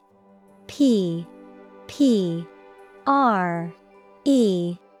 Appreciation.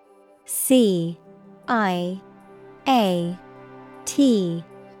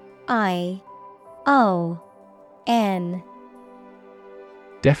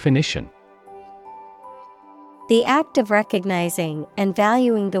 Definition. The act of recognizing and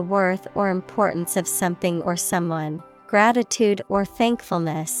valuing the worth or importance of something or someone, gratitude or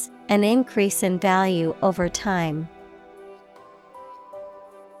thankfulness, an increase in value over time.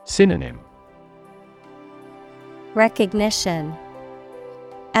 Synonym. Recognition,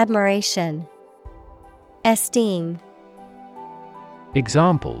 admiration, esteem.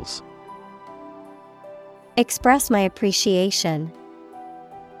 Examples. Express my appreciation.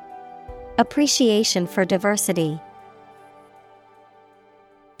 Appreciation for diversity.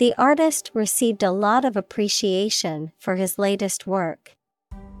 The artist received a lot of appreciation for his latest work.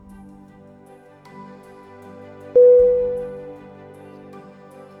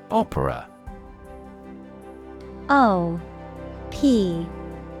 Opera.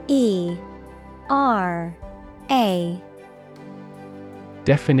 OPERA.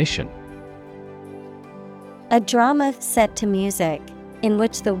 Definition. A drama set to music, in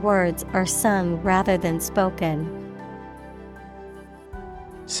which the words are sung rather than spoken.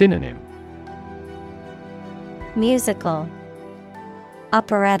 Synonym. Musical,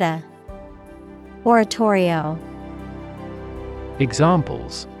 operetta, oratorio.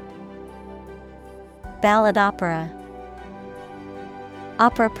 Examples. Ballad opera.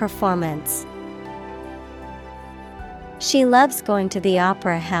 Opera performance. She loves going to the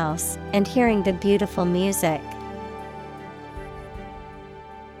opera house and hearing the beautiful music.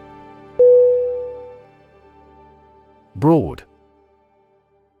 Broad.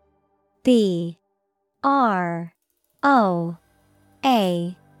 B-R-O-A-D.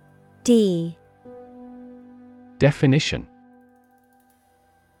 Definition: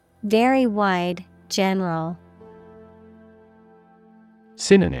 Very wide, general.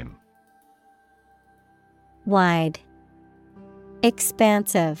 Synonym: Wide,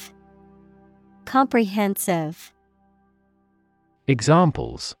 expansive, comprehensive.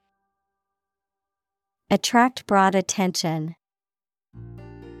 Examples: Attract broad attention.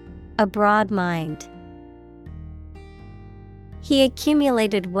 A broad mind. He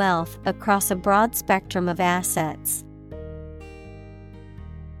accumulated wealth across a broad spectrum of assets.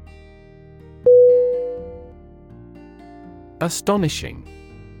 Astonishing.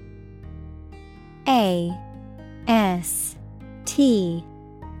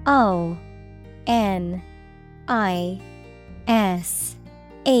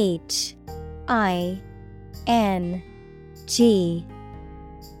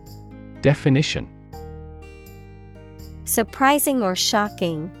 Definition: Surprising or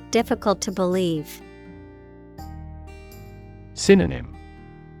shocking, difficult to believe. Synonym: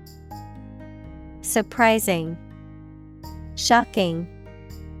 Surprising, shocking,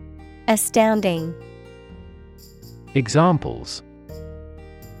 astounding. Examples: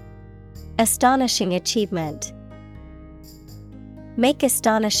 Astonishing achievement. Make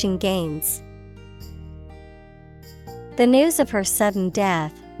astonishing gains. The news of her sudden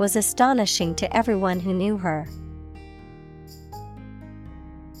death was astonishing to everyone who knew her.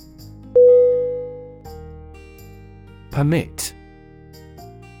 Permit.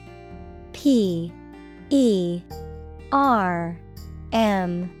 P-E-R-M-I-T.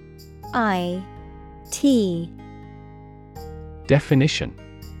 Definition: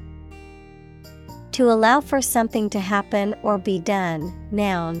 To allow for something to happen or be done.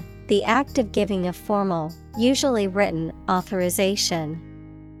 Noun, the act of giving a formal, usually written, authorization.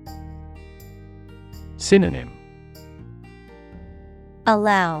 Synonym: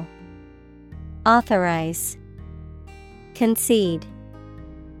 Allow, authorize, concede.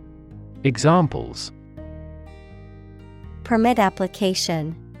 Examples: Permit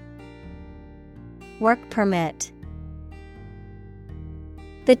application. Work permit.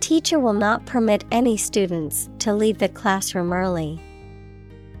 The teacher will not permit any students to leave the classroom early.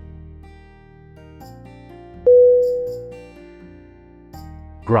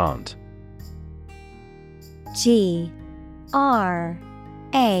 Grant. G-R-A-N-T.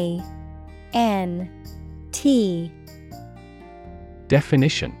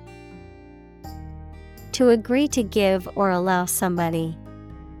 Definition: To agree to give or allow somebody.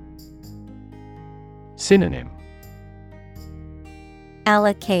 Synonym: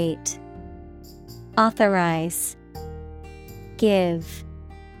 Allocate, authorize, give.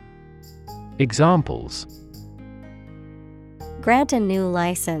 Examples: Grant a new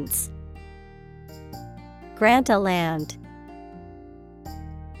license. Grant a land.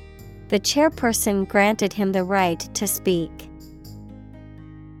 The chairperson granted him the right to speak.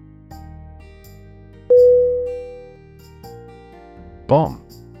 Bomb.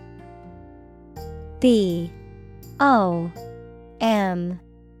 B-O-M-B.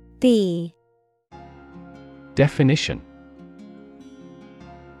 Definition: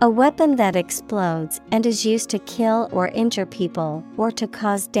 A weapon that explodes and is used to kill or injure people or to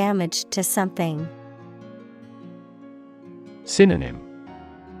cause damage to something. Synonym: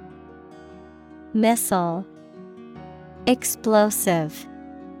 Missile, explosive,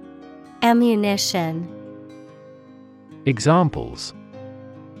 ammunition. Examples: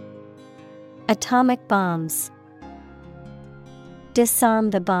 Atomic bombs. Disarm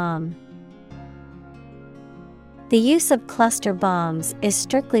the bomb. The use of cluster bombs is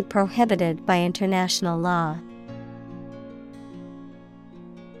strictly prohibited by international law.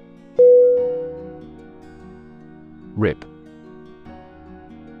 Rip.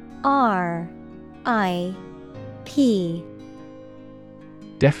 R-I-P.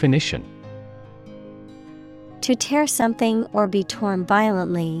 Definition: To tear something or be torn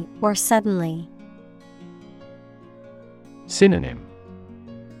violently or suddenly. Synonym: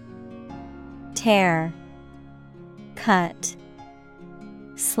 Tear, cut,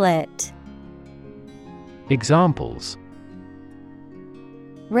 slit. Examples: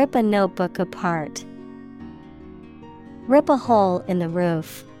 Rip a notebook apart. Rip a hole in the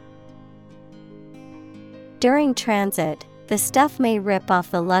roof. During transit, the stuff may rip off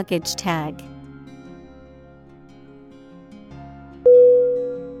the luggage tag.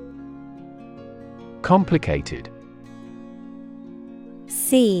 Complicated.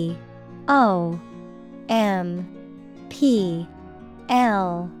 C-O-M-P-L-I-C-A-T-E-D.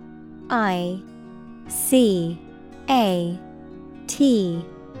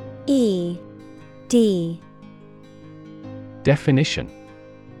 E D. Definition: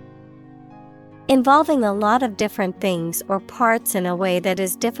 Involving a lot of different things or parts in a way that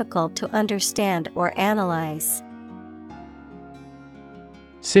is difficult to understand or analyze.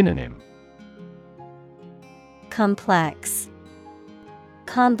 Synonym: Complex,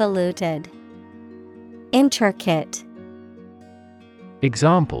 convoluted, intricate.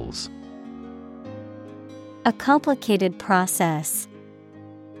 Examples: A complicated process.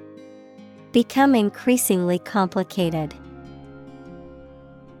 Become increasingly complicated.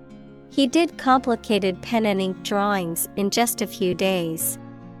 He did complicated pen and ink drawings in just a few days.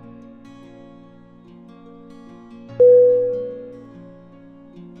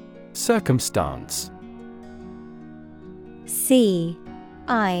 Circumstance. Circumstance.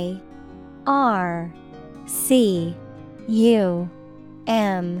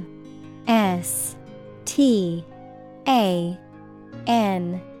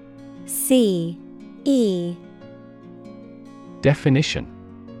 Definition: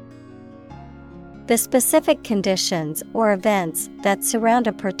 The specific conditions or events that surround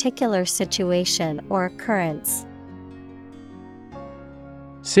a particular situation or occurrence.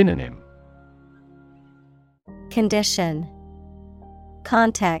 Synonym: Condition,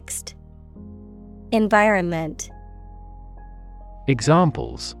 context, environment.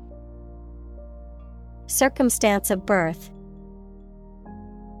 Examples: Circumstance of birth.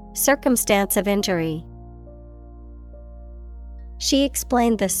 Circumstance of injury. She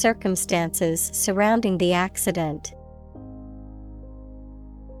explained the circumstances surrounding the accident.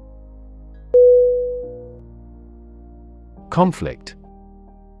 Conflict.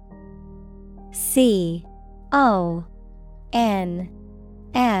 CONFLICT.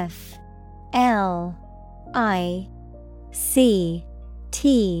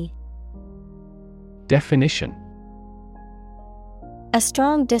 Definition: A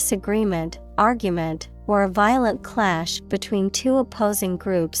strong disagreement, argument, or a violent clash between two opposing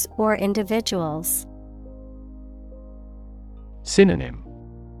groups or individuals. Synonym: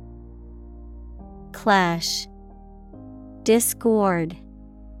 Clash, discord,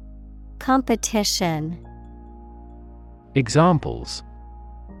 competition. Examples: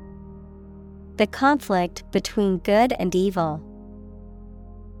 The conflict between good and evil.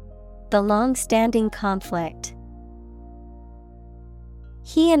 The long-standing conflict.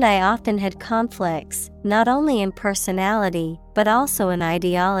 He and I often had conflicts, not only in personality, but also in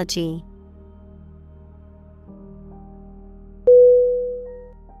ideology.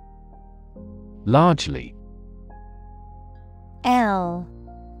 Largely.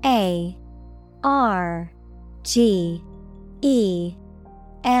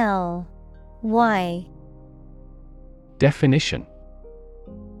 LARGELY. Definition: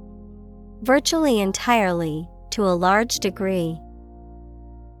 Virtually entirely, to a large degree.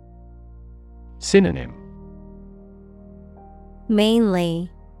 Synonym: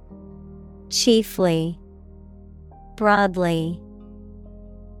 Mainly, chiefly, broadly.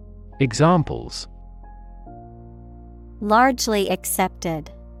 Examples: Largely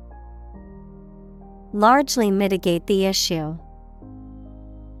accepted. Largely mitigate the issue.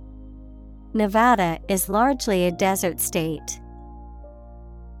 Nevada is largely a desert state.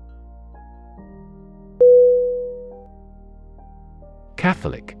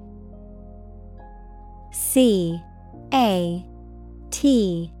 Catholic. CATHOLIC.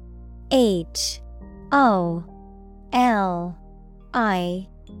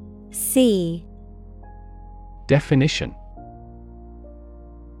 Definition: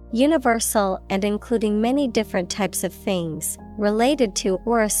 Universal and including many different types of things, related to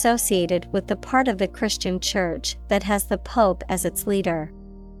or associated with the part of the Christian Church that has the Pope as its leader.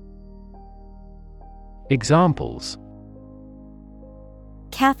 Examples: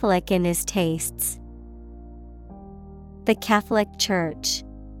 Catholic in his tastes. The Catholic Church.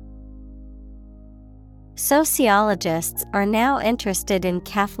 Sociologists are now interested in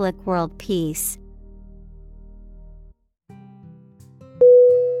Catholic world peace.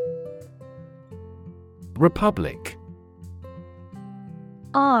 Republic.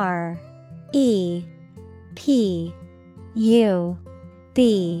 REPUBLIC.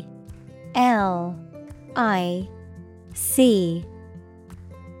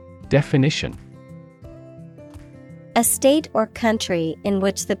 Definition: A state or country in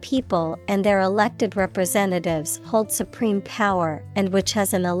which the people and their elected representatives hold supreme power and which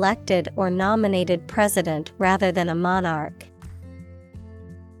has an elected or nominated president rather than a monarch.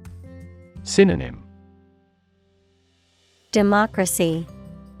 Synonym: Democracy,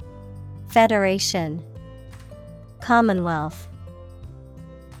 Federation, Commonwealth.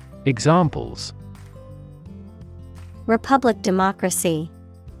 Examples: Republic democracy.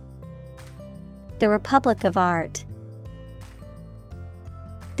 The Republic of Art.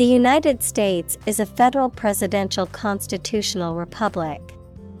 The United States is a federal presidential constitutional republic.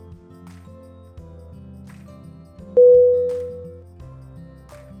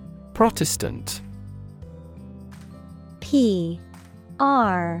 Protestant. Protestant.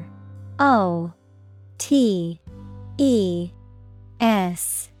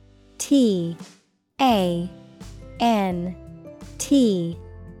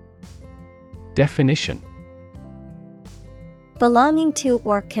 Definition: belonging to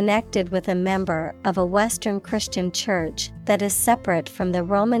or connected with a member of a Western Christian church that is separate from the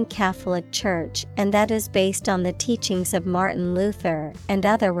Roman Catholic Church and that is based on the teachings of Martin Luther and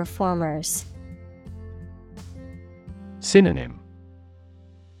other reformers. Synonym: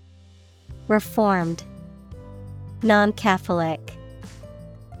 Reformed, non-Catholic,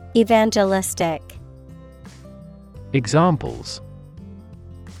 evangelistic. Examples: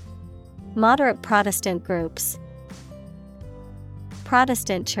 moderate Protestant groups,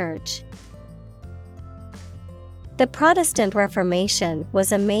 Protestant church. The Protestant Reformation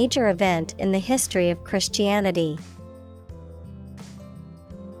was a major event in the history of Christianity.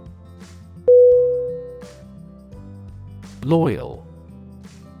 Loyal.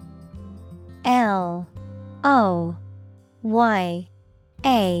 Loyal.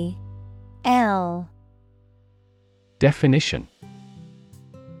 Definition: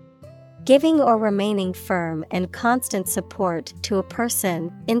 giving or remaining firm and constant support to a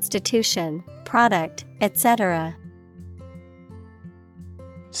person, institution, product, etc.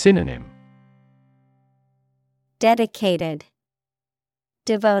 Synonym: dedicated,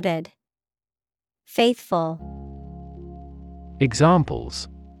 devoted, faithful. Examples: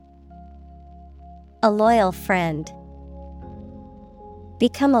 a loyal friend,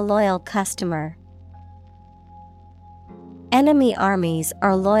 become a loyal customer. Enemy armies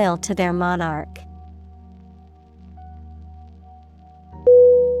are loyal to their monarch.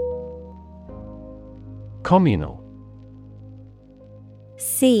 Communal.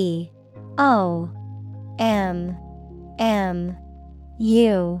 COMMUNAL.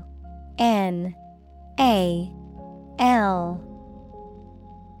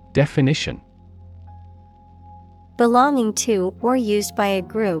 Definition: belonging to or used by a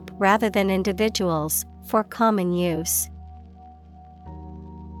group rather than individuals, for common use.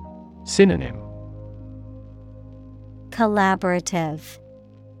 Synonym: collaborative,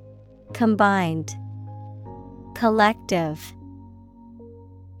 combined, collective.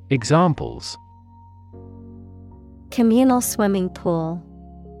 Examples: communal swimming pool,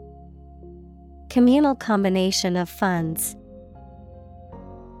 communal combination of funds.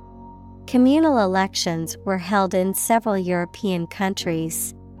 Communal elections were held in several European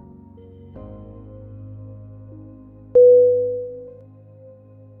countries.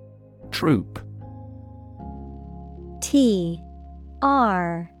 Troop. TROOP.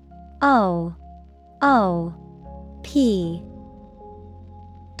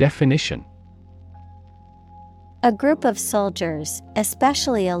 Definition: a group of soldiers,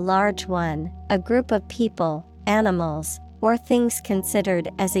 especially a large one, a group of people, animals, or things considered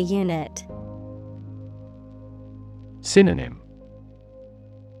as a unit. Synonym: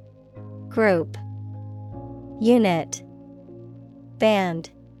 group, unit,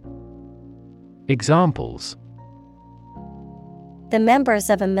 band. Examples: the members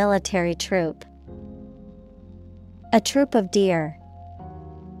of a military troop, a troop of deer.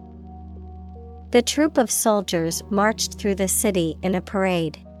 The troop of soldiers marched through the city in a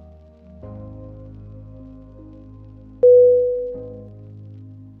parade.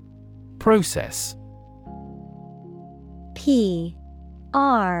 Process. PROCESS.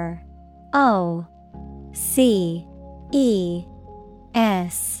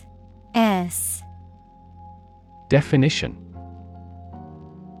 Definition: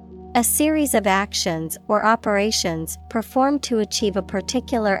 a series of actions or operations performed to achieve a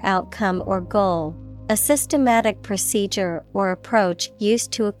particular outcome or goal, a systematic procedure or approach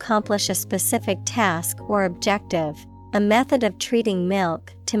used to accomplish a specific task or objective, a method of treating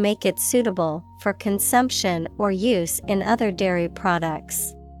milk to make it suitable for consumption or use in other dairy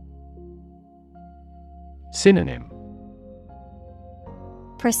products. Synonym: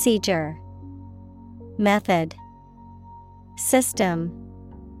 procedure, method, system.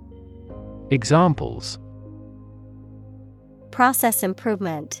 Examples: process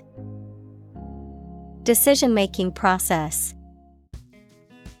improvement, decision-making process.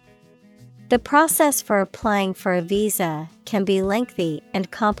 The process for applying for a visa can be lengthy and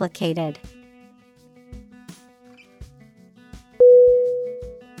complicated.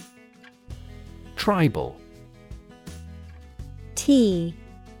 Tribal. TRIBAL.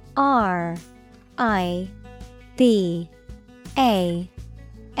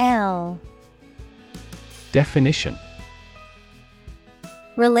 Definition: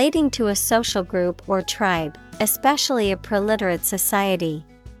 relating to a social group or tribe, especially a preliterate society.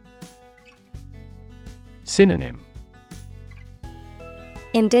 Synonym: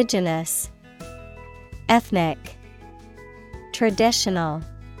 Indigenous, ethnic, traditional.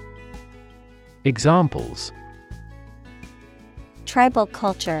 Examples: Tribal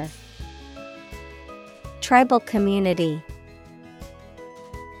culture, tribal community.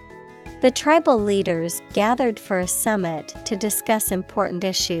 The tribal leaders gathered for a summit to discuss important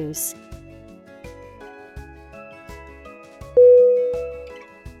issues.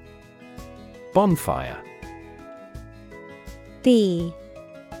 Bonfire.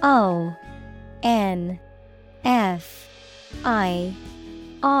 BONFIRE.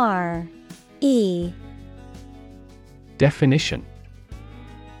 Definition: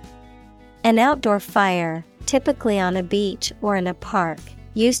 An outdoor fire, typically on a beach or in a park,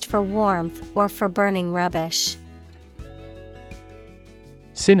 used for warmth or for burning rubbish.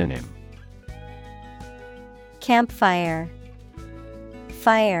 Synonym: Campfire,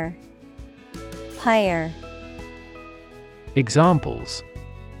 fire, pyre. Examples: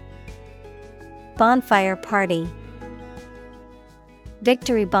 Bonfire party,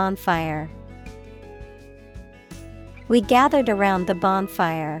 victory bonfire. We gathered around the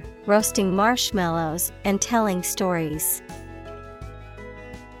bonfire, roasting marshmallows and telling stories.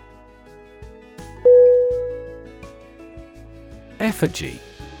 Effigy.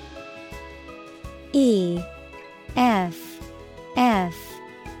 EFFIGY.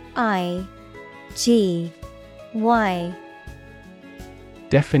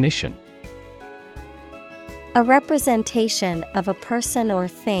 Definition: a representation of a person or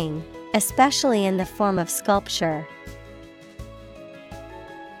thing, especially in the form of sculpture.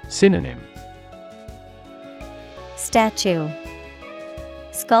 Synonym: Statue,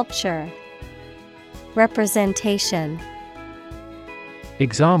 sculpture, representation.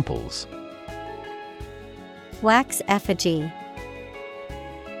 Examples: Wax effigy,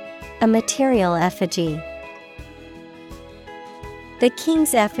 a material effigy. The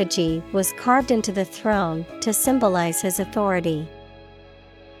king's effigy was carved into the throne to symbolize his authority.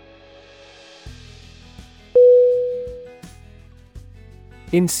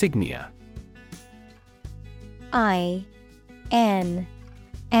 Insignia. INSIGNIA.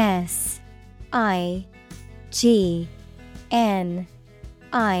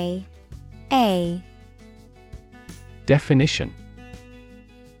 Definition: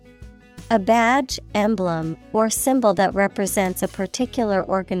 a badge, emblem, or symbol that represents a particular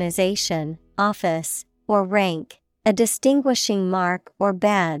organization, office, or rank, a distinguishing mark or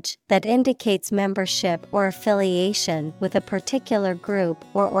badge that indicates membership or affiliation with a particular group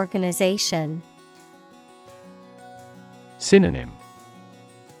or organization. Synonym: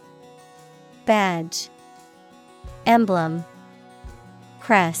 Badge, emblem,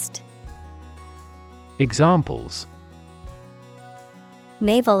 crest. Examples: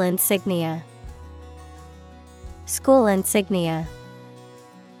 Naval insignia, school insignia.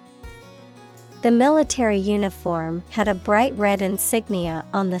 The military uniform had a bright red insignia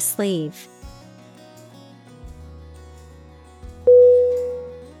on the sleeve.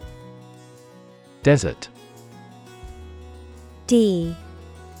 Desert. DESERT.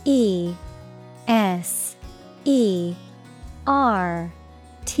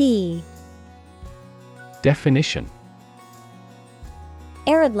 Definition: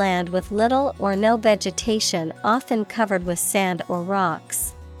 arid land with little or no vegetation, often covered with sand or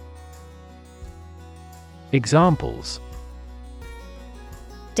rocks. Examples: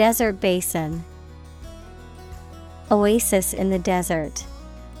 Desert basin, oasis in the desert.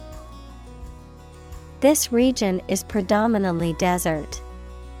 This region is predominantly desert.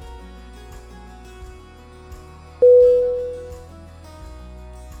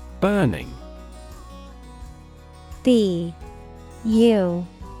 Burning. BURNING.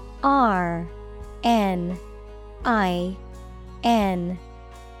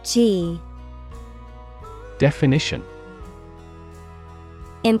 Definition: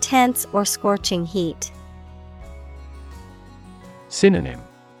 intense or scorching heat. Synonym: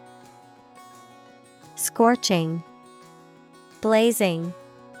 scorching, blazing,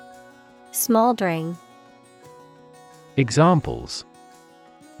 smoldering. Examples: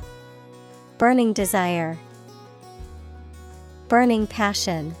 burning desire, burning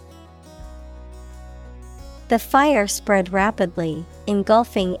passion. The fire spread rapidly,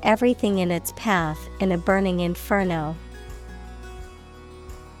 engulfing everything in its path in a burning inferno.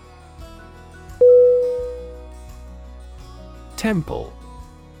 Temple.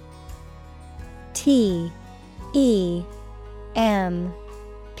 T E M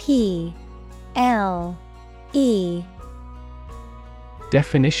P L E.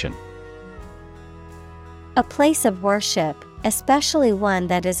 Definition: a place of worship, especially one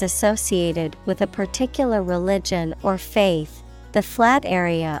that is associated with a particular religion or faith, the flat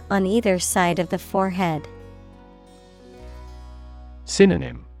area on either side of the forehead.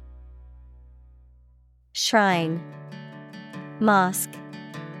 Synonym: Shrine, mosque,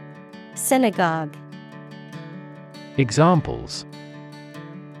 synagogue. Examples: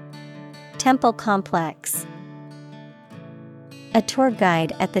 temple complex, a tour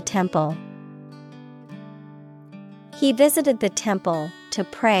guide at the temple. He visited the temple to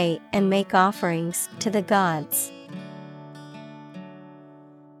pray and make offerings to the gods.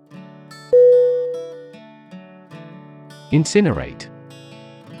 Incinerate.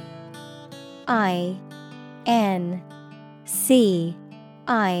 INCINERATE.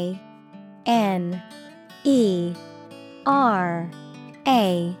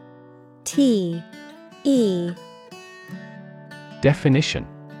 Definition: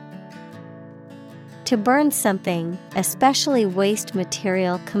 to burn something, especially waste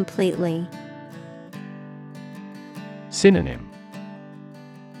material, completely. Synonym: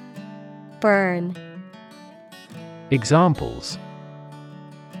 burn. Examples: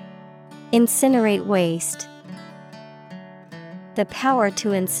 incinerate waste. The power to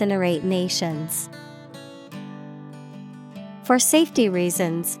incinerate nations. For safety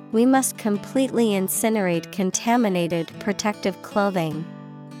reasons, we must completely incinerate contaminated protective clothing.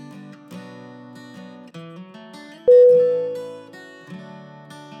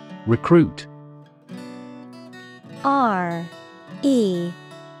 Recruit. RECRUIT.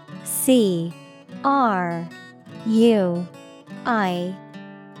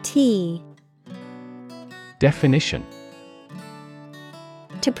 Definition: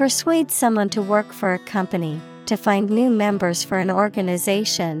 to persuade someone to work for a company, to find new members for an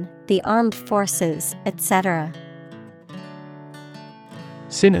organization, the armed forces, etc.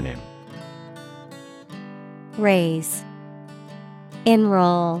 Synonym: raise,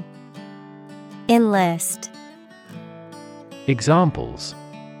 enroll, enlist. Examples: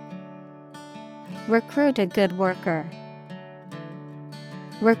 recruit a good worker.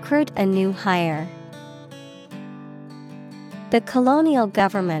 Recruit a new hire. The colonial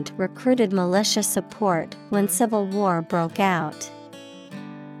government recruited militia support when civil war broke out.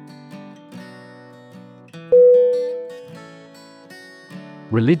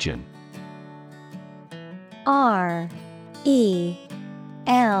 Religion. RELIGION.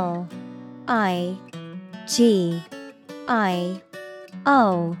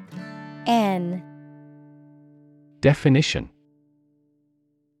 Definition: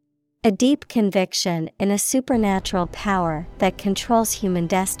 a deep conviction in a supernatural power that controls human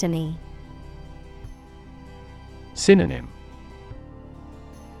destiny. Synonym: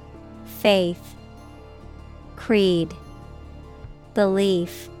 faith, creed,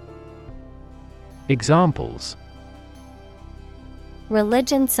 belief. Examples: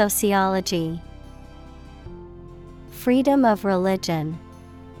 religion sociology. Freedom of religion.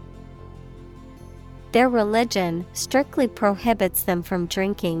 Their religion strictly prohibits them from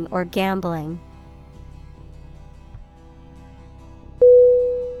drinking or gambling.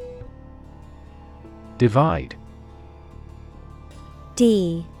 Divide.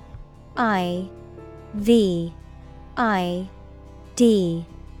 DIVIDE.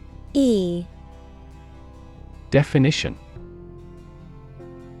 Definition: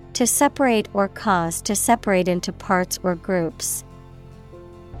 to separate or cause to separate into parts or groups.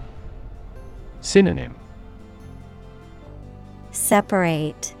 Synonym: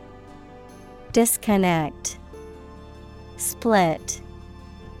 separate, disconnect, split.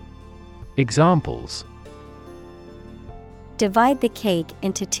 Examples: divide the cake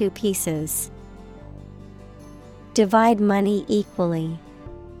into two pieces. Divide money equally.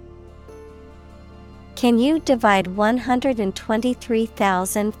 Can you divide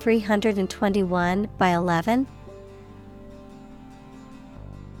 123,321 by 11?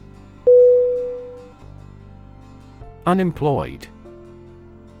 Unemployed.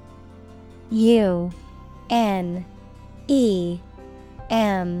 UNEMPLOYED.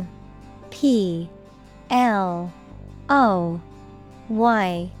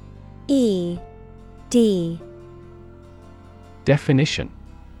 Definition: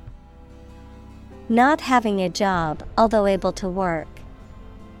 not having a job, although able to work.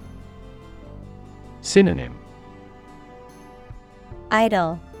 Synonym: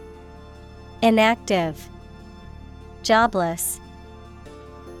 idle, inactive, jobless.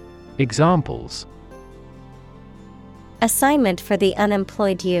 Examples: assignment for the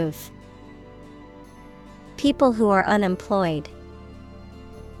unemployed youth. People who are unemployed.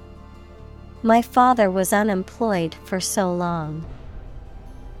 My father was unemployed for so long.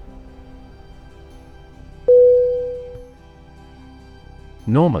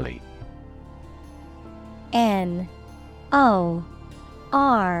 Normally. N-O-R-M-A-L-L-Y.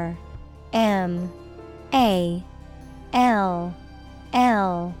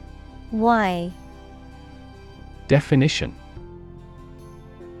 Definition.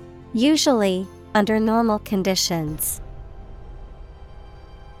 Usually, under normal conditions.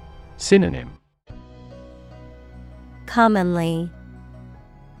 Synonym. Commonly,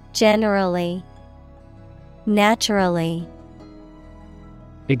 generally, naturally.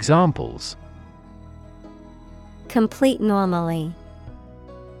 Examples. Complete normally.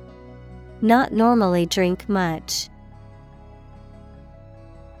 Not normally drink much.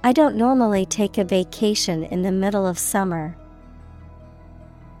 I don't normally take a vacation in the middle of summer.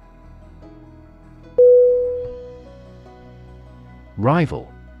 Rival.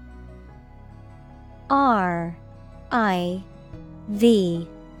 R-I-V-A-L.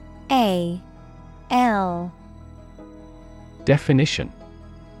 Definition.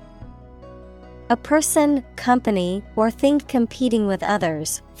 A person, company, or thing competing with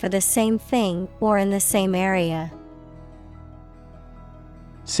others for the same thing or in the same area.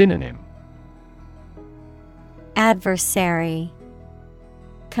 Synonym. Adversary,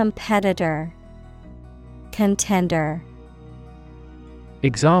 competitor, contender.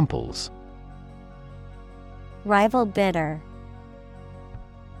 Examples. Rival bidder.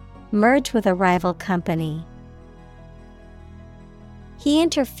 Merge with a rival company. He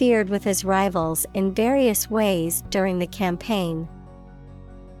interfered with his rivals in various ways during the campaign.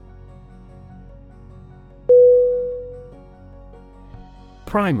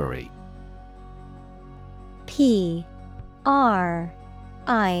 Primary. P-R-I-M-A-R-Y.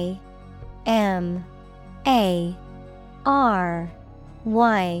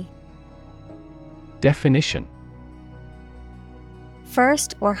 Definition.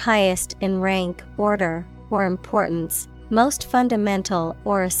 First or highest in rank, order, or importance, most fundamental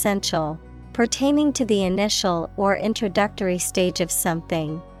or essential, pertaining to the initial or introductory stage of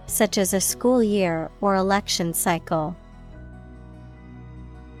something, such as a school year or election cycle.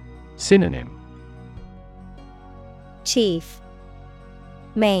 Synonym. Chief,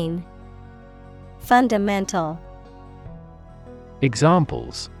 main, fundamental.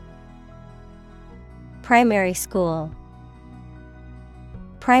 Examples. Primary school.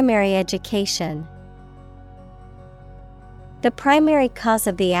 Primary education. The primary cause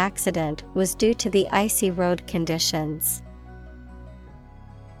of the accident was due to the icy road conditions.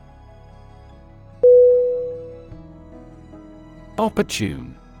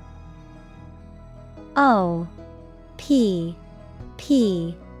 Opportune. O-P-P-O-R-T-U-N-E.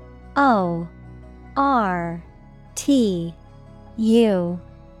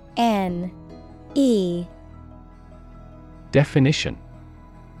 Definition.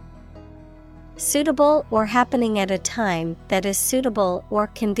 Suitable or happening at a time that is suitable or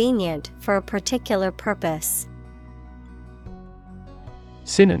convenient for a particular purpose.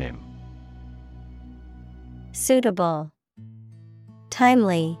 Synonym. Suitable,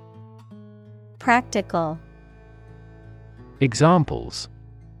 timely, practical. Examples.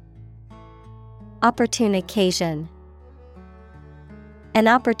 Opportune occasion. An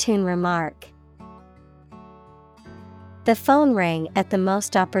opportune remark. The phone rang at the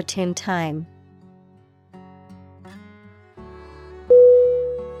most opportune time.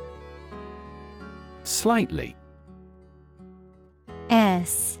 Slightly.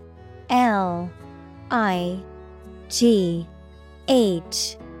 S-L-I-G-H-T-L-Y.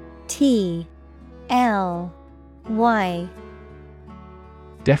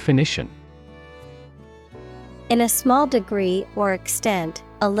 Definition. In a small degree or extent,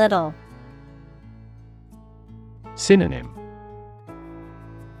 a little. Synonym.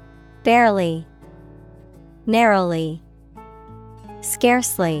 Barely, narrowly,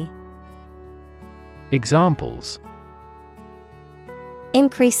 scarcely. Examples.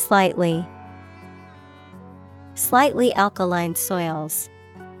 Increase slightly. Slightly alkaline soils.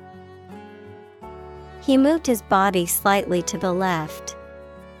 He moved his body slightly to the left.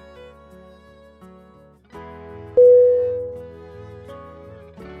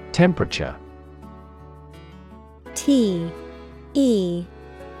 Temperature. T E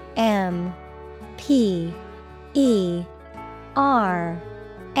M P E R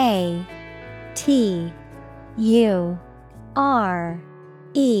A T U R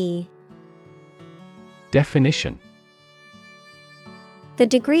E. Definition. The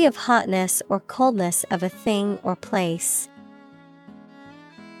degree of hotness or coldness of a thing or place.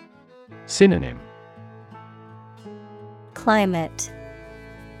 Synonym. climate,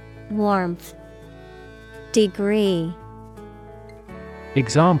 warmth, degree.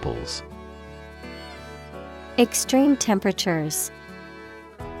 Examples: Extreme temperatures,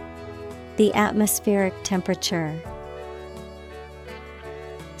 the atmospheric temperature.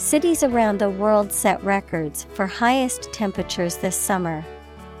 Cities around the world set records for highest temperatures this summer.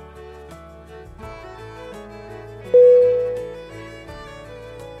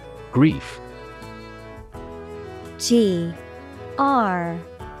 Grief. Grief.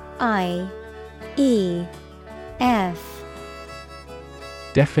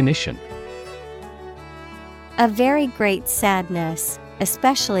 Definition: A very great sadness,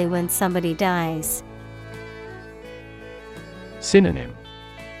 especially when somebody dies. Synonym: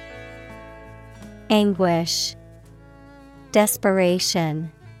 Anguish,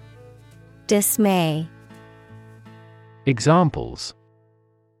 desperation, dismay. Examples: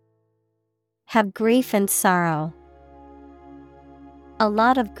 Have grief and sorrow. A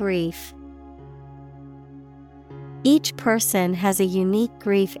lot of grief. Each person has a unique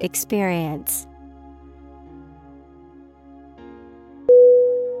grief experience.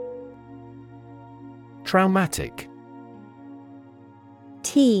 Traumatic.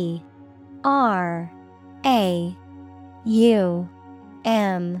 Traumatic.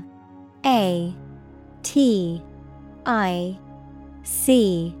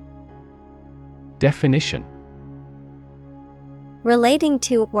 Definition: Relating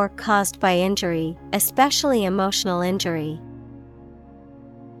to or caused by injury, especially emotional injury.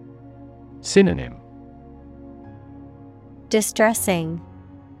 Synonym: Distressing.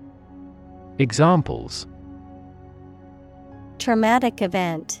 Examples: Traumatic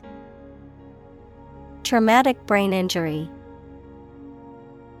event. Traumatic brain injury.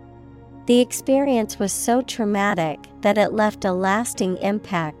 The experience was so traumatic that it left a lasting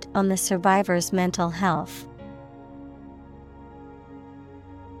impact on the survivor's mental health.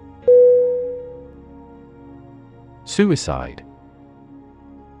 Suicide.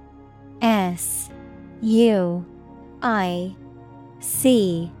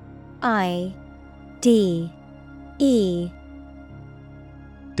 Suicide.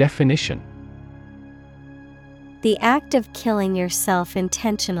 Definition: The act of killing yourself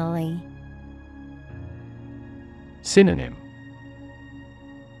intentionally. Synonym: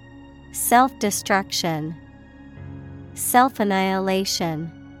 Self-destruction,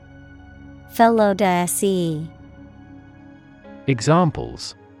 self-annihilation, felo-de-se.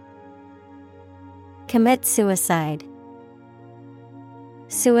 Examples: Commit suicide.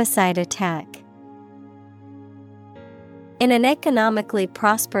 Suicide attack. In an economically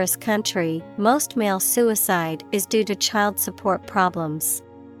prosperous country, most male suicide is due to child support problems.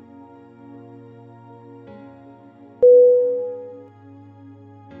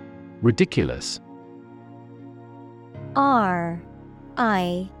 Ridiculous. Ridiculous.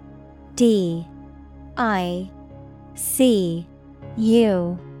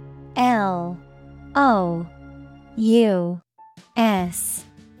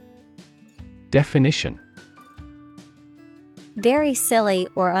 Definition: Very silly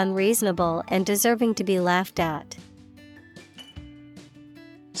or unreasonable and deserving to be laughed at.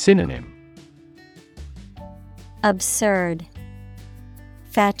 Synonym: Absurd,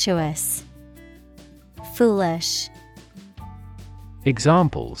 fatuous, foolish.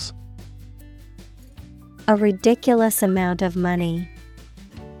 Examples: A ridiculous amount of money.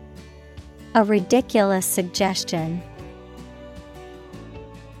 A ridiculous suggestion.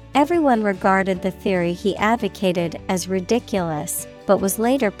 Everyone regarded the theory he advocated as ridiculous, but was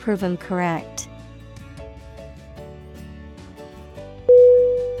later proven correct.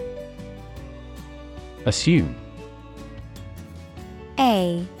 Assume.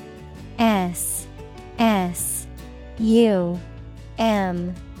 A-S-S-U-M-E.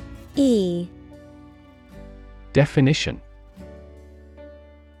 Definition: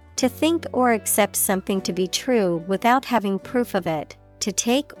 To think or accept something to be true without having proof of it, to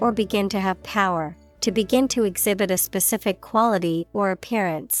take or begin to have power, to begin to exhibit a specific quality or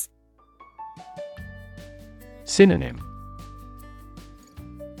appearance. Synonym: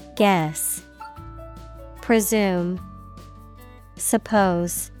 Guess, presume,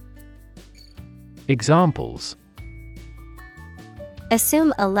 suppose. Examples: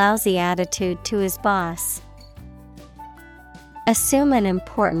 Assume a lousy attitude to his boss. Assume an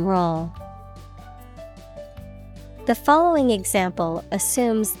important role. The following example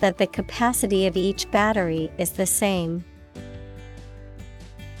assumes that the capacity of each battery is the same.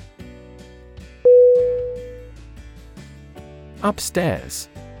 Upstairs.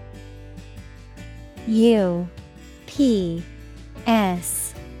 U-P-S-T-A-I-R-S.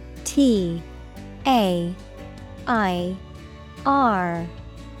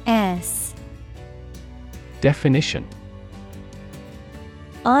 Definition: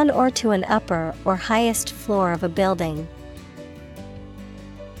 on or to an upper or highest floor of a building.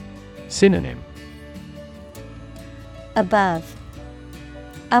 Synonym: Above,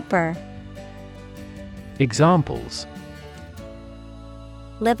 upper. Examples: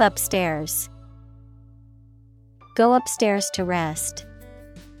 Live upstairs. Go upstairs to rest.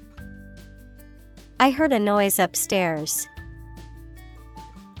 I heard a noise upstairs.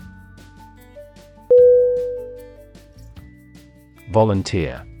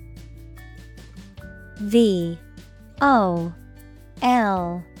 Volunteer. VOLUNTEER.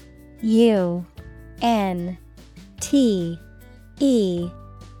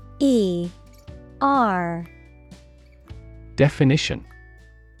 Definition: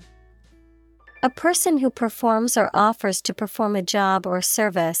 a person who performs or offers to perform a job or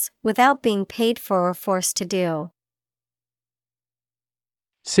service without being paid for or forced to do.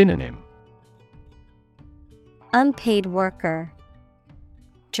 Synonym: Unpaid worker,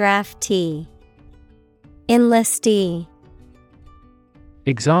 draftee, enlistee.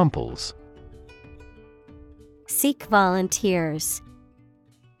 Examples: seek volunteers.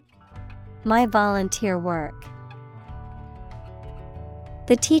 My volunteer work.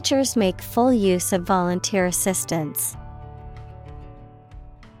 The teachers make full use of volunteer assistance.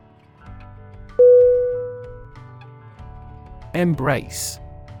 Embrace.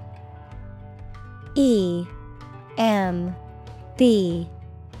 EMBRACE.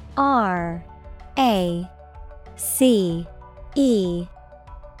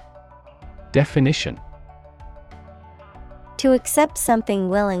 Definition: to accept something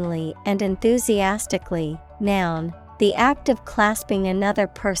willingly and enthusiastically. Noun, the act of clasping another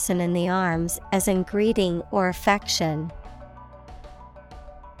person in the arms as in greeting or affection.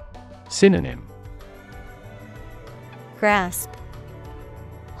 Synonym: grasp,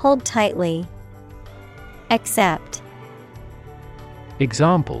 hold tightly, accept.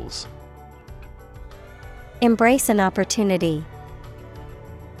 Examples: embrace an opportunity.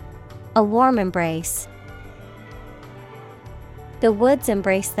 A warm embrace. The woods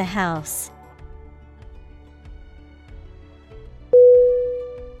embrace the house.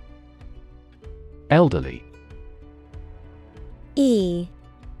 Elderly. ELDERLY.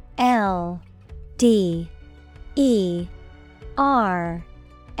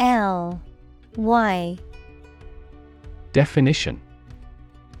 Definition: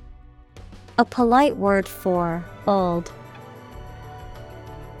 a polite word for old.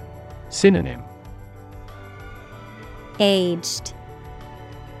 Synonym: aged,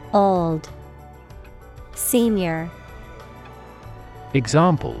 old, senior.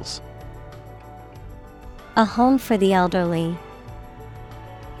 Examples: a home for the elderly.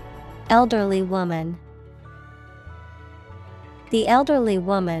 Elderly woman. The elderly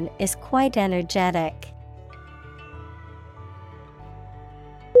woman is quite energetic.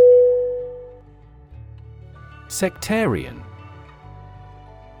 Sectarian.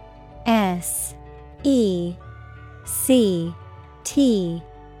 SECTARIAN.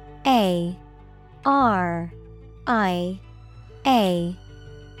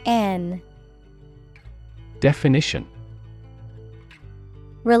 Definition: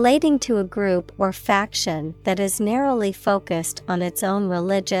 relating to a group or faction that is narrowly focused on its own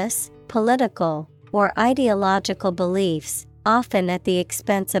religious, political, or ideological beliefs, often at the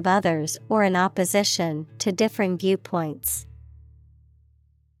expense of others or in opposition to differing viewpoints.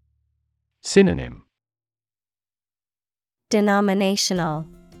 Synonym: denominational,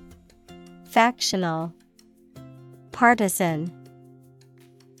 factional, partisan.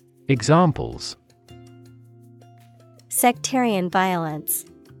 Examples: sectarian violence.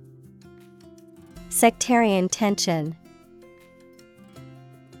 Sectarian tension.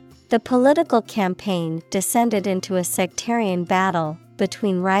 The political campaign descended into a sectarian battle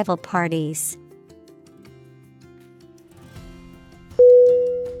between rival parties.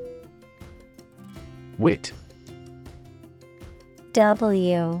 Wit.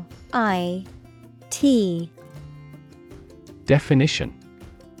 W-I-T. Definition: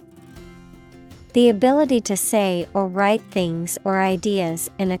 the ability to say or write things or ideas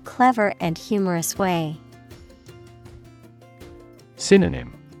in a clever and humorous way.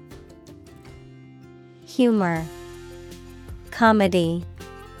 Synonym: humor, comedy,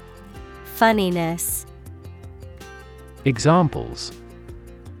 funniness. Examples: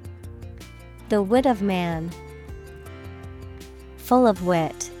 the wit of man. Full of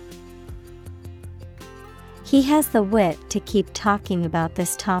wit. He has the wit to keep talking about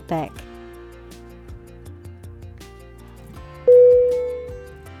this topic.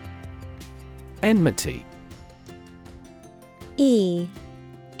 Enmity. E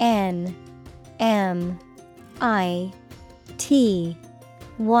N M I T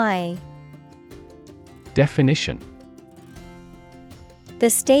Y. Definition: the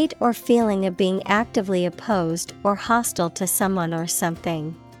state or feeling of being actively opposed or hostile to someone or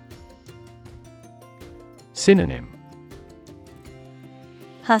something. Synonym: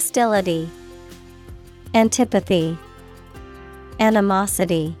 Hostility, antipathy,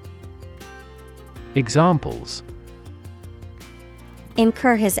 animosity. Examples: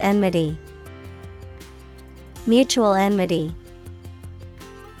 incur his enmity, mutual enmity.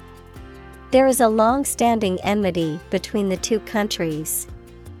 There is a long-standing enmity between the two countries.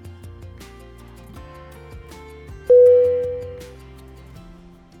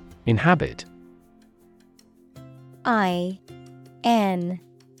 Inhabit. INHABIT.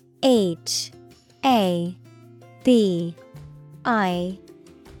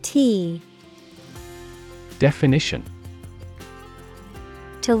 Definition: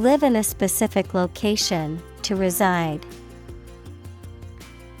 to live in a specific location, to reside.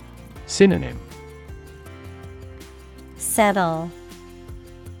 Synonym: settle,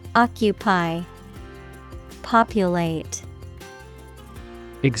 occupy, populate.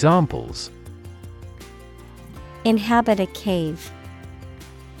 Examples: inhabit a cave,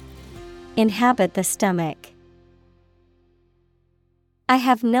 inhabit the stomach. I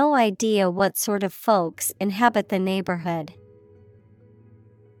have no idea what sort of folks inhabit the neighborhood.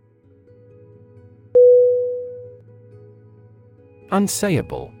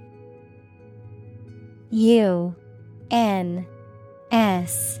 Unsayable. UNSAYABLE.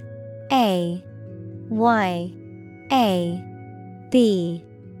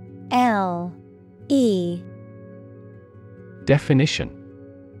 Definition: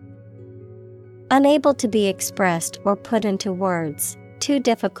 unable to be expressed or put into words, too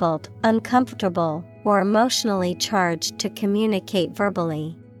difficult, uncomfortable, or emotionally charged to communicate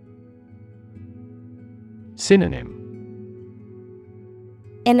verbally. Synonym: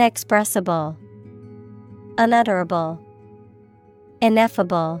 inexpressible, unutterable,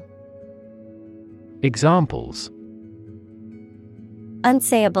 ineffable. Examples: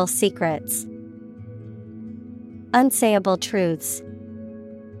 unsayable secrets, unsayable truths.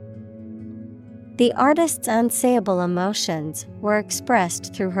 The artist's unsayable emotions were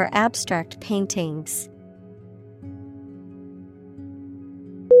expressed through her abstract paintings.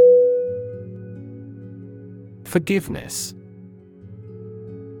 Forgiveness.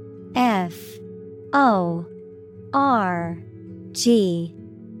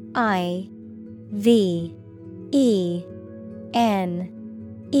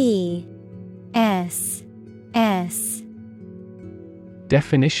 FORGIVENESS.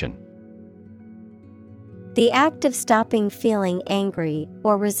 Definition: the act of stopping feeling angry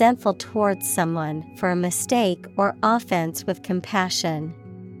or resentful towards someone for a mistake or offense with compassion.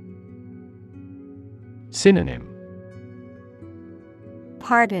 Synonym: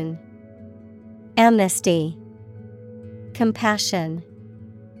 pardon, amnesty, compassion.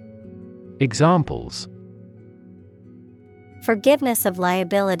 Examples: forgiveness of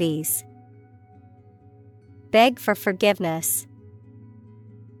liabilities, beg for forgiveness.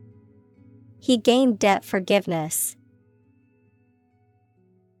 He gained debt forgiveness.